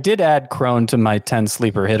 I did add Cron to my 10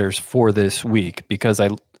 sleeper hitters for this week because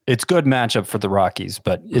it's good matchup for the Rockies,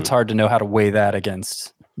 but it's hard to know how to weigh that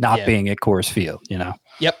against not being at Coors Field,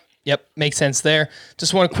 Yep. Makes sense there.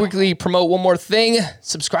 Just want to quickly promote one more thing.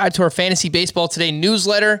 Subscribe to our Fantasy Baseball Today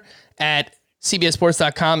newsletter at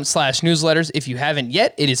cbsports.com/newsletters. If you haven't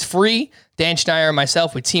yet, it is free. Dan Schneider and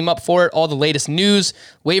myself, we team up for it. All the latest news,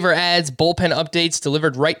 waiver ads, bullpen updates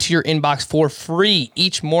delivered right to your inbox for free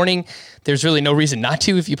each morning. There's really no reason not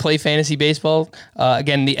to if you play fantasy baseball.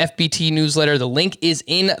 Again, the FBT newsletter, the link is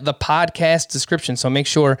in the podcast description, so make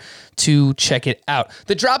sure to check it out.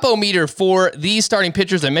 The drop-o-meter for these starting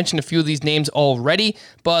pitchers, I mentioned a few of these names already,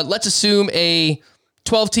 but let's assume a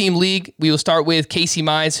 12-team league. We will start with Casey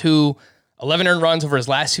Mize, who 11 earned runs over his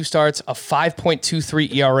last 2 starts, a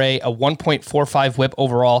 5.23 ERA, a 1.45 whip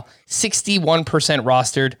overall, 61%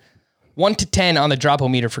 rostered, 1 to 10 on the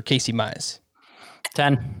drop-o-meter for Casey Mize.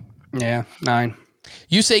 10. Yeah, 9.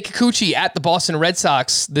 Yusei Kikuchi at the Boston Red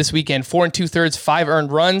Sox this weekend, 4 2/3, 5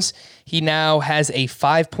 earned runs. He now has a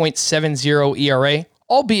 5.70 ERA,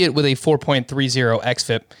 albeit with a 4.30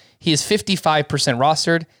 xFIP. He is 55%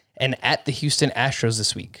 rostered and at the Houston Astros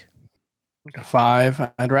this week.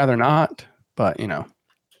 5. I'd rather not, but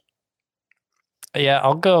Yeah,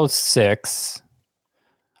 I'll go 6.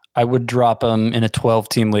 I would drop him in a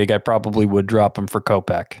 12-team league. I probably would drop him for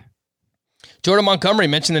Kopech. Jordan Montgomery,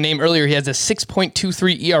 mentioned the name earlier. He has a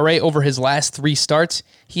 6.23 ERA over his last 3 starts.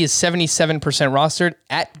 He is 77% rostered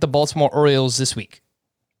at the Baltimore Orioles this week.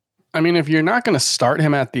 I mean, if you're not going to start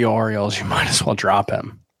him at the Orioles, you might as well drop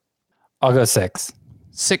him. I'll go 6.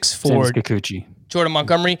 6 for Kikuchi. Jordan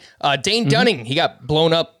Montgomery. Dane Dunning, he got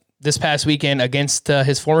blown up this past weekend against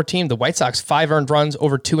his former team, the White Sox. 5 earned runs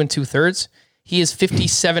over 2 2/3. He is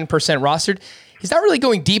 57% rostered. He's not really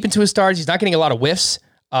going deep into his starts. He's not getting a lot of whiffs,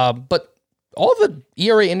 but all the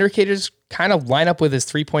ERA indicators kind of line up with his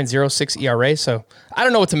 3.06 ERA. So I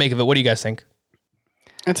don't know what to make of it. What do you guys think?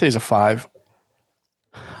 I'd say he's a 5.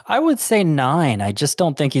 I would say 9. I just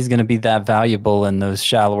don't think he's going to be that valuable in those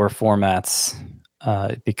shallower formats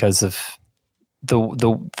because of the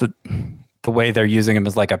way they're using him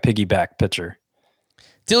as like a piggyback pitcher.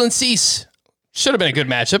 Dylan Cease should have been a good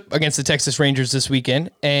matchup against the Texas Rangers this weekend,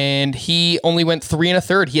 and he only went 3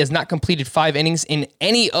 1/3. He has not completed 5 innings in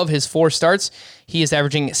any of his 4 starts. He is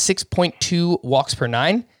averaging 6.2 walks per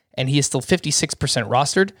 9, and he is still 56%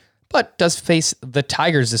 rostered, but does face the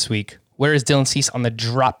Tigers this week. Where is Dylan Cease on the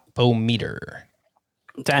drop-o-meter?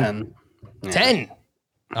 10. 10.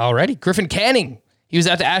 Alrighty. Griffin Canning. He was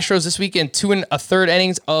at the Astros this weekend, 2 1/3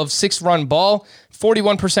 innings of 6-run ball,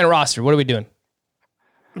 41% rostered. What are we doing?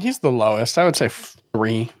 He's the lowest. I would say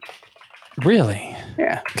 3. Really?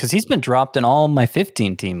 Yeah. Because he's been dropped in all my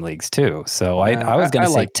 15-team leagues too. So I was going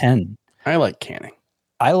to say 10. I like Canning.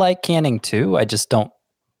 I like Canning too. I just don't.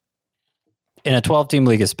 In a 12-team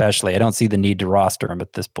league especially, I don't see the need to roster him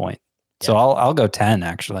at this point. So I'll go 10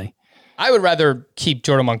 actually. I would rather keep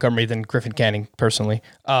Jordan Montgomery than Griffin Canning, personally.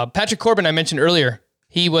 Patrick Corbin, I mentioned earlier,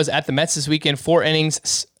 he was at the Mets this weekend, 4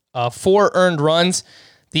 innings, 4 earned runs.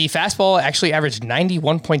 The fastball actually averaged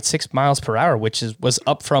 91.6 miles per hour, which was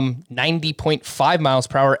up from 90.5 miles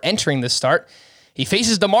per hour entering this start. He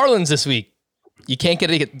faces the Marlins this week. You can't get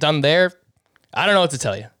it done there. I don't know what to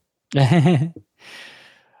tell you.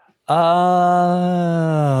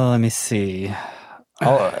 Let me see.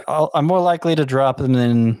 I'm more likely to drop them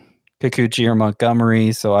than Kikuchi or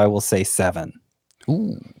Montgomery, so I will say 7.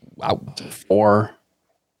 Ooh, wow. 4.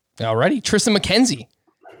 Alrighty. Tristan McKenzie.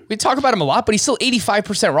 We talk about him a lot, but he's still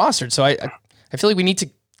 85% rostered, so I feel like we need to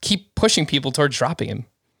keep pushing people towards dropping him.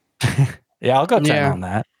 Yeah, I'll go 10 on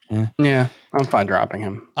that. Yeah, I'm fine dropping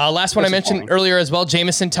him. Last one I mentioned earlier as well,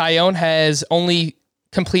 Jameson Taillon has only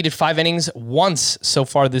completed 5 innings once so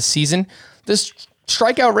far this season. This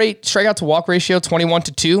strikeout to walk ratio,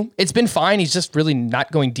 21-2. It's been fine. He's just really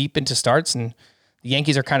not going deep into starts, and the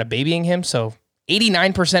Yankees are kind of babying him. So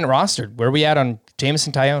 89% rostered. Where are we at on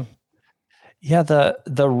Jameson Taillon? Yeah,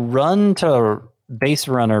 the run to base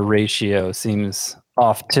runner ratio seems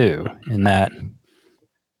off too, in that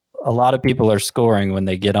a lot of people are scoring when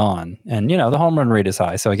they get on, and the home run rate is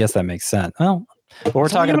high, so I guess that makes sense. Well, but we're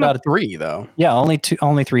talking about 3 though. Yeah, only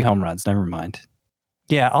 3 home runs. Never mind.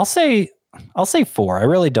 Yeah, I'll say 4. I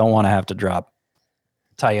really don't want to have to drop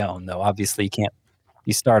Taillon though. Obviously, you can't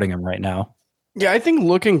be starting him right now. Yeah, I think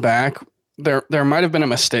looking back, there might have been a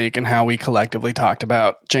mistake in how we collectively talked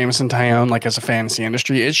about Jameson Taillon, like as a fantasy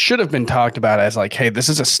industry. It should have been talked about as like, hey, this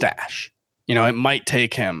is a stash. You know, it might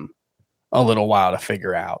take him a little while to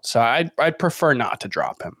figure out. So I'd prefer not to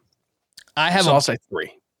drop him. I'll say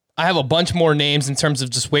 3. I have a bunch more names in terms of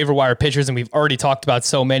just waiver wire pitchers, and we've already talked about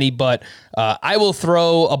so many, but I will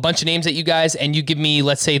throw a bunch of names at you guys, and you give me,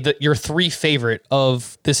 let's say, your 3 favorite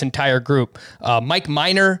of this entire group. Mike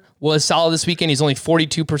Minor was solid this weekend. He's only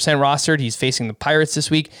 42% rostered. He's facing the Pirates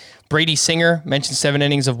this week. Brady Singer mentioned 7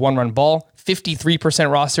 innings of 1-run ball, 53%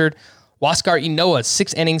 rostered. Huascar Ynoa,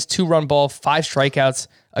 6 innings, 2-run ball, 5 strikeouts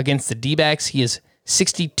against the D-backs. He is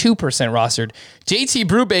 62% rostered. JT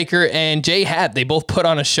Brubaker and Jay Happ, they both put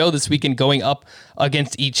on a show this weekend going up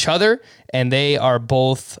against each other, and they are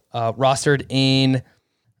both rostered in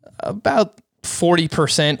about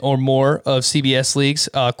 40% or more of CBS leagues.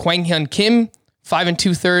 Kwang Hyun Kim, 5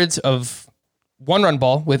 2/3 of 1-run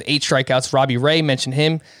ball with 8 strikeouts. Robbie Ray, mentioned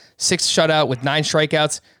him, 6 shutout with 9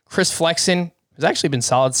 strikeouts. Chris Flexen has actually been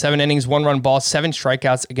solid, 7 innings, 1-run ball, 7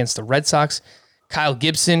 strikeouts against the Red Sox. Kyle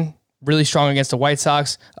Gibson, really strong against the White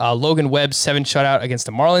Sox. Logan Webb, 7 shutout against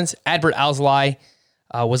the Marlins. Adbert Alzolay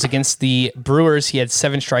was against the Brewers. He had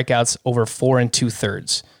 7 strikeouts over 4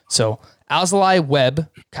 2/3. So Alzolay, Webb,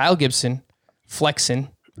 Kyle Gibson, Flexen,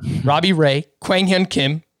 Robbie Ray, Kwang Hyun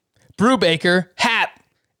Kim, Brubaker, Happ,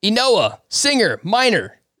 Ynoa, Singer,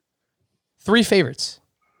 Minor. 3 favorites.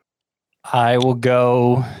 I will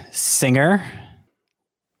go Singer,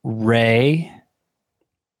 Ray,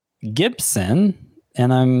 Gibson,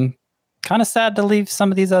 and I'm kind of sad to leave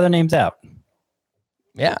some of these other names out.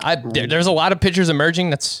 Yeah, there's a lot of pitchers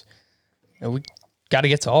emerging. We got to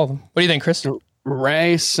get to all of them. What do you think, Chris?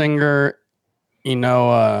 Ray, Singer,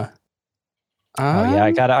 Ynoa. Oh yeah,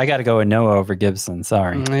 I gotta go with Noah over Gibson.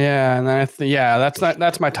 Sorry. Yeah, and then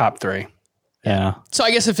that's my top 3. Yeah. So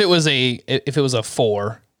I guess if it was a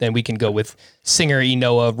 4, then we can go with Singer,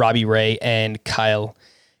 Ynoa, Robbie Ray, and Kyle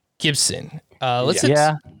Gibson.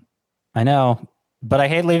 Yeah, I know, but I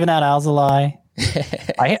hate leaving out Alzolay.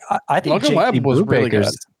 I think Logan Webb was really good.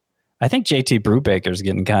 I think JT Brubaker's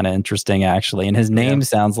getting kind of interesting actually, and his name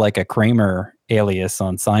sounds like a Kramer alias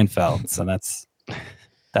on Seinfeld, so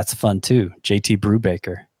that's fun too. JT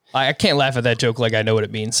Brubaker. I can't laugh at that joke like I know what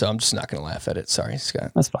it means, so I'm just not going to laugh at it. Sorry,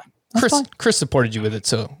 Scott. That's fine. Chris supported you with it,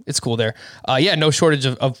 so it's cool there. No shortage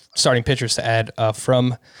of starting pitchers to add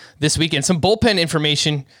from this weekend. Some bullpen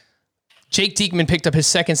information. Jake Diekman picked up his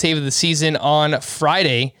 2nd save of the season on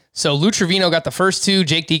Friday. So Lou Trevino got the first 2.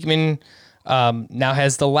 Jake Diekman now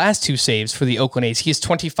has the last 2 saves for the Oakland A's. He is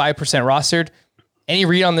 25% rostered. Any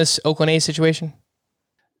read on this Oakland A's situation?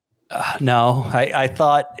 No, I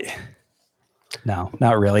thought, no,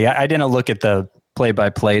 not really. I didn't look at the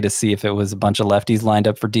play-by-play to see if it was a bunch of lefties lined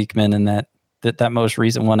up for Diekman, and that most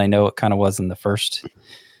recent one, I know it kind of was in the first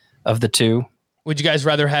of the 2. Would you guys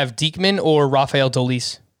rather have Diekman or Rafael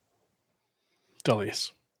Dolis?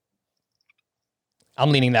 Dolis.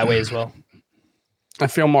 I'm leaning that way as well. I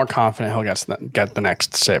feel more confident he'll get the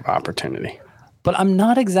next save opportunity. But I'm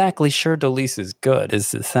not exactly sure Dolis is good, is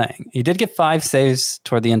the thing. He did get 5 saves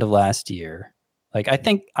toward the end of last year. Like I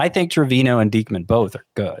think Trevino and Diekman both are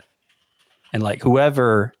good. And like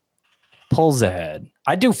whoever pulls ahead,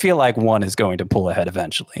 I do feel like one is going to pull ahead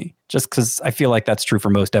eventually, just because I feel like that's true for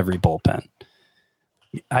most every bullpen.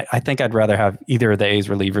 I think I'd rather have either of the A's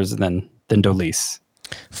relievers than Dolis.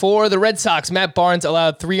 For the Red Sox, Matt Barnes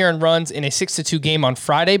allowed 3 earned runs in a 6-2 game on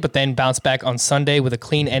Friday, but then bounced back on Sunday with a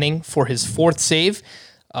clean inning for his 4th save.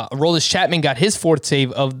 Aroldis Chapman got his 4th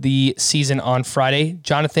save of the season on Friday.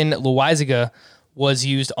 Jonathan Loaisiga was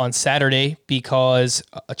used on Saturday because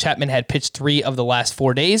Chapman had pitched 3 of the last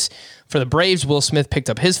 4 days. For the Braves, Will Smith picked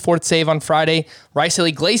up his 4th save on Friday. Raisel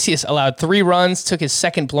Iglesias allowed 3 runs, took his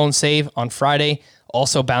 2nd blown save on Friday,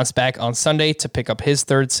 also bounced back on Sunday to pick up his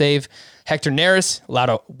 3rd save. Hector Neris allowed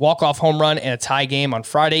a walk-off home run and a tie game on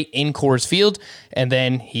Friday in Coors Field, and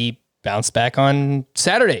then he bounced back on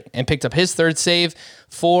Saturday and picked up his 3rd save.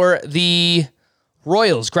 For the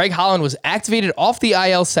Royals, Greg Holland was activated off the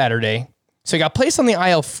IL Saturday, so he got placed on the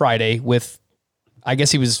IL Friday with, I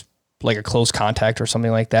guess he was like a close contact or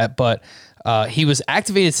something like that, but he was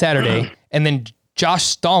activated Saturday, and then Josh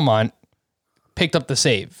Stallman picked up the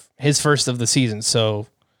save, his first of the season. So,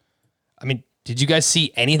 I mean, did you guys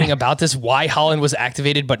see anything about this? Why Holland was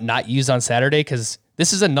activated but not used on Saturday? Because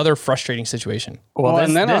this is another frustrating situation. Well,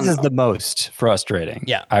 this is the most frustrating,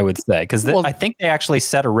 I would say. Because I think they actually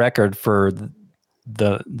set a record for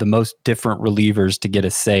the most different relievers to get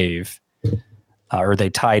a save, or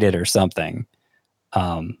they tied it or something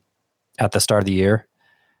at the start of the year.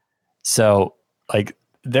 So, like,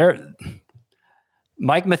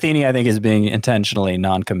 Mike Matheny, I think, is being intentionally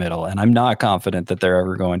non-committal, and I'm not confident that they're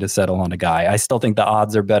ever going to settle on a guy. I still think the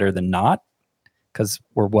odds are better than not, because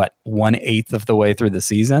we're 1/8 of the way through the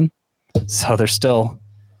season, so there's still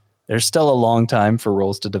a long time for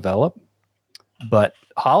roles to develop. But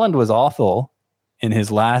Holland was awful in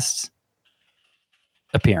his last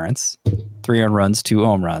appearance, 3 earned runs, 2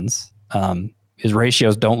 home runs. His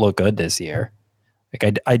ratios don't look good this year.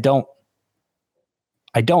 Like I don't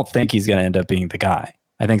think he's going to end up being the guy.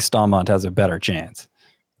 I think Stalmont has a better chance.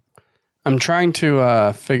 I'm trying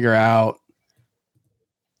to figure out.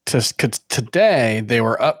 Cause today they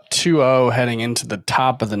were up 2-0 heading into the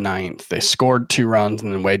top of the 9th. They scored 2 runs,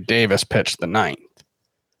 and then Wade Davis pitched the 9th.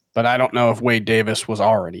 But I don't know if Wade Davis was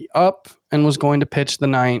already up and was going to pitch the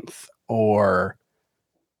 9th, or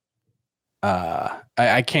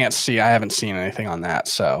I can't see. I haven't seen anything on that,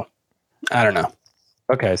 so I don't know.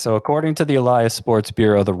 Okay, so according to the Elias Sports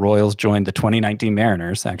Bureau, the Royals joined the 2019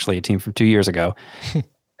 Mariners, actually a team from 2 years ago.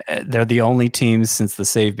 They're the only team since the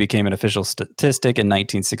save became an official statistic in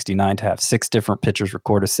 1969 to have 6 different pitchers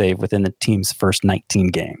record a save within the team's first 19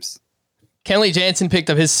 games. Kenley Jansen picked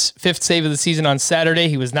up his 5th save of the season on Saturday.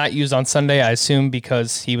 He was not used on Sunday, I assume,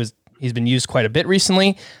 because he's been used quite a bit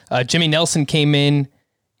recently. Jimmy Nelson came in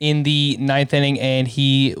the 9th inning, and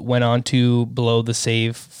he went on to blow the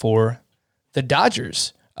save for the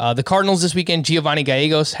Dodgers. The Cardinals this weekend, Giovanni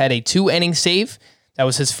Gallegos had a 2-inning save. That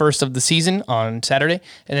was his first of the season on Saturday.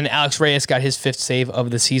 And then Alex Reyes got his 5th save of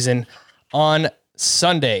the season on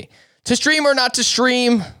Sunday. To stream or not to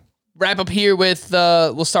stream, wrap up here with,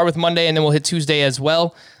 we'll start with Monday and then we'll hit Tuesday as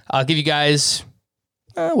well. I'll give you guys,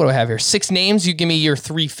 what do I have here? 6 names. You give me your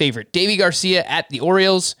 3 favorite. Davy Garcia at the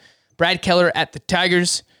Orioles, Brad Keller at the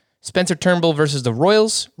Tigers, Spencer Turnbull versus the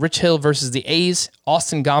Royals, Rich Hill versus the A's,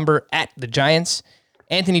 Austin Gomber at the Giants,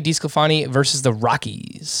 Anthony DeSclafani versus the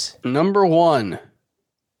Rockies. Number 1.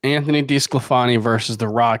 Anthony DeSclafani versus the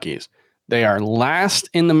Rockies. They are last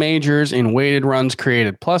in the majors in weighted runs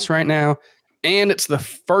created plus right now, and it's the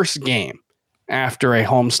first game after a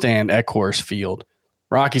homestand at Coors Field.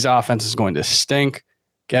 Rockies offense is going to stink.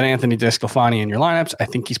 Get Anthony DeSclafani in your lineups. I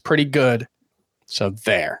think he's pretty good. So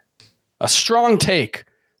there. A strong take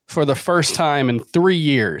for the first time in 3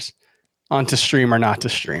 years on to stream or not to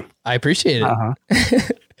stream. I appreciate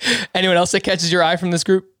it. Anyone else that catches your eye from this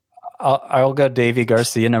group? I'll go Davy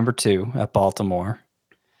Garcia, number 2 at Baltimore.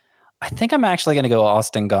 I think I'm actually going to go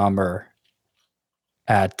Austin Gomber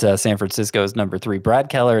at San Francisco's number 3. Brad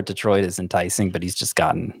Keller at Detroit is enticing, but he's just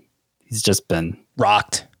been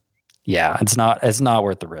rocked. Yeah, it's not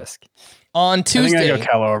worth the risk. On Tuesday, I think I go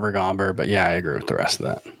Keller over Gomber, but yeah, I agree with the rest of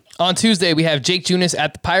that. On Tuesday, we have Jake Junis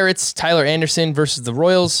at the Pirates, Tyler Anderson versus the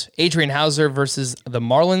Royals, Adrian Hauser versus the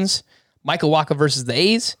Marlins, Michael Wacha versus the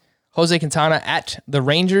A's, Jose Quintana at the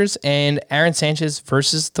Rangers, and Aaron Sanchez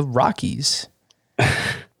versus the Rockies.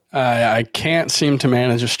 I can't seem to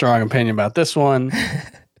manage a strong opinion about this one.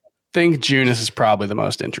 Think Junis is probably the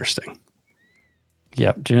most interesting.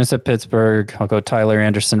 Yep, Junis at Pittsburgh. I'll go Tyler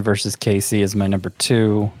Anderson versus Casey as my number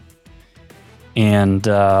 2. And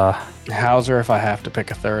Hauser if I have to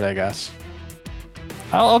pick a third, I guess.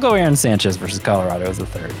 I'll go Aaron Sanchez versus Colorado as the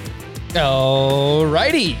 3rd.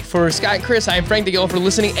 Alrighty. For Scott and Chris, I am Frank. Thank you all for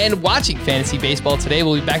listening and watching Fantasy Baseball today.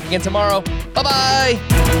 We'll be back again tomorrow. Bye-bye.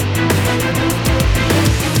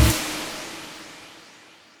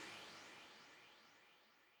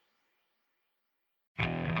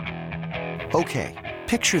 Okay,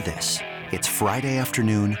 picture this. It's Friday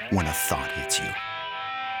afternoon when a thought hits you.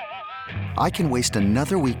 I can waste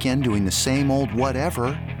another weekend doing the same old whatever,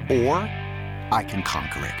 or I can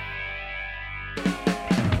conquer it.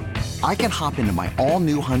 I can hop into my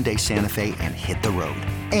all-new Hyundai Santa Fe and hit the road.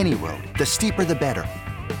 Any road. The steeper, the better.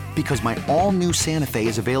 Because my all-new Santa Fe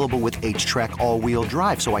is available with H-Track all-wheel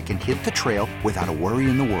drive, so I can hit the trail without a worry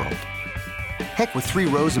in the world. Heck, with 3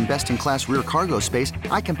 rows and best-in-class rear cargo space,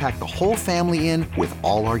 I can pack the whole family in with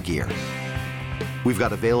all our gear. We've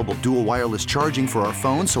got available dual wireless charging for our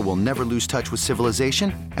phones, so we'll never lose touch with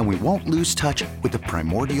civilization, and we won't lose touch with the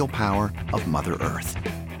primordial power of Mother Earth.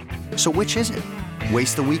 So which is it?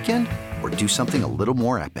 Waste the weekend or do something a little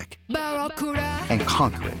more epic? And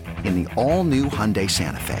conquer it in the all-new Hyundai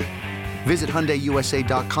Santa Fe. Visit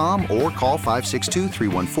HyundaiUSA.com or call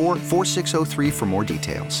 562-314-4603 for more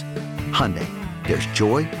details. Hyundai, there's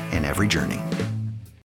joy in every journey.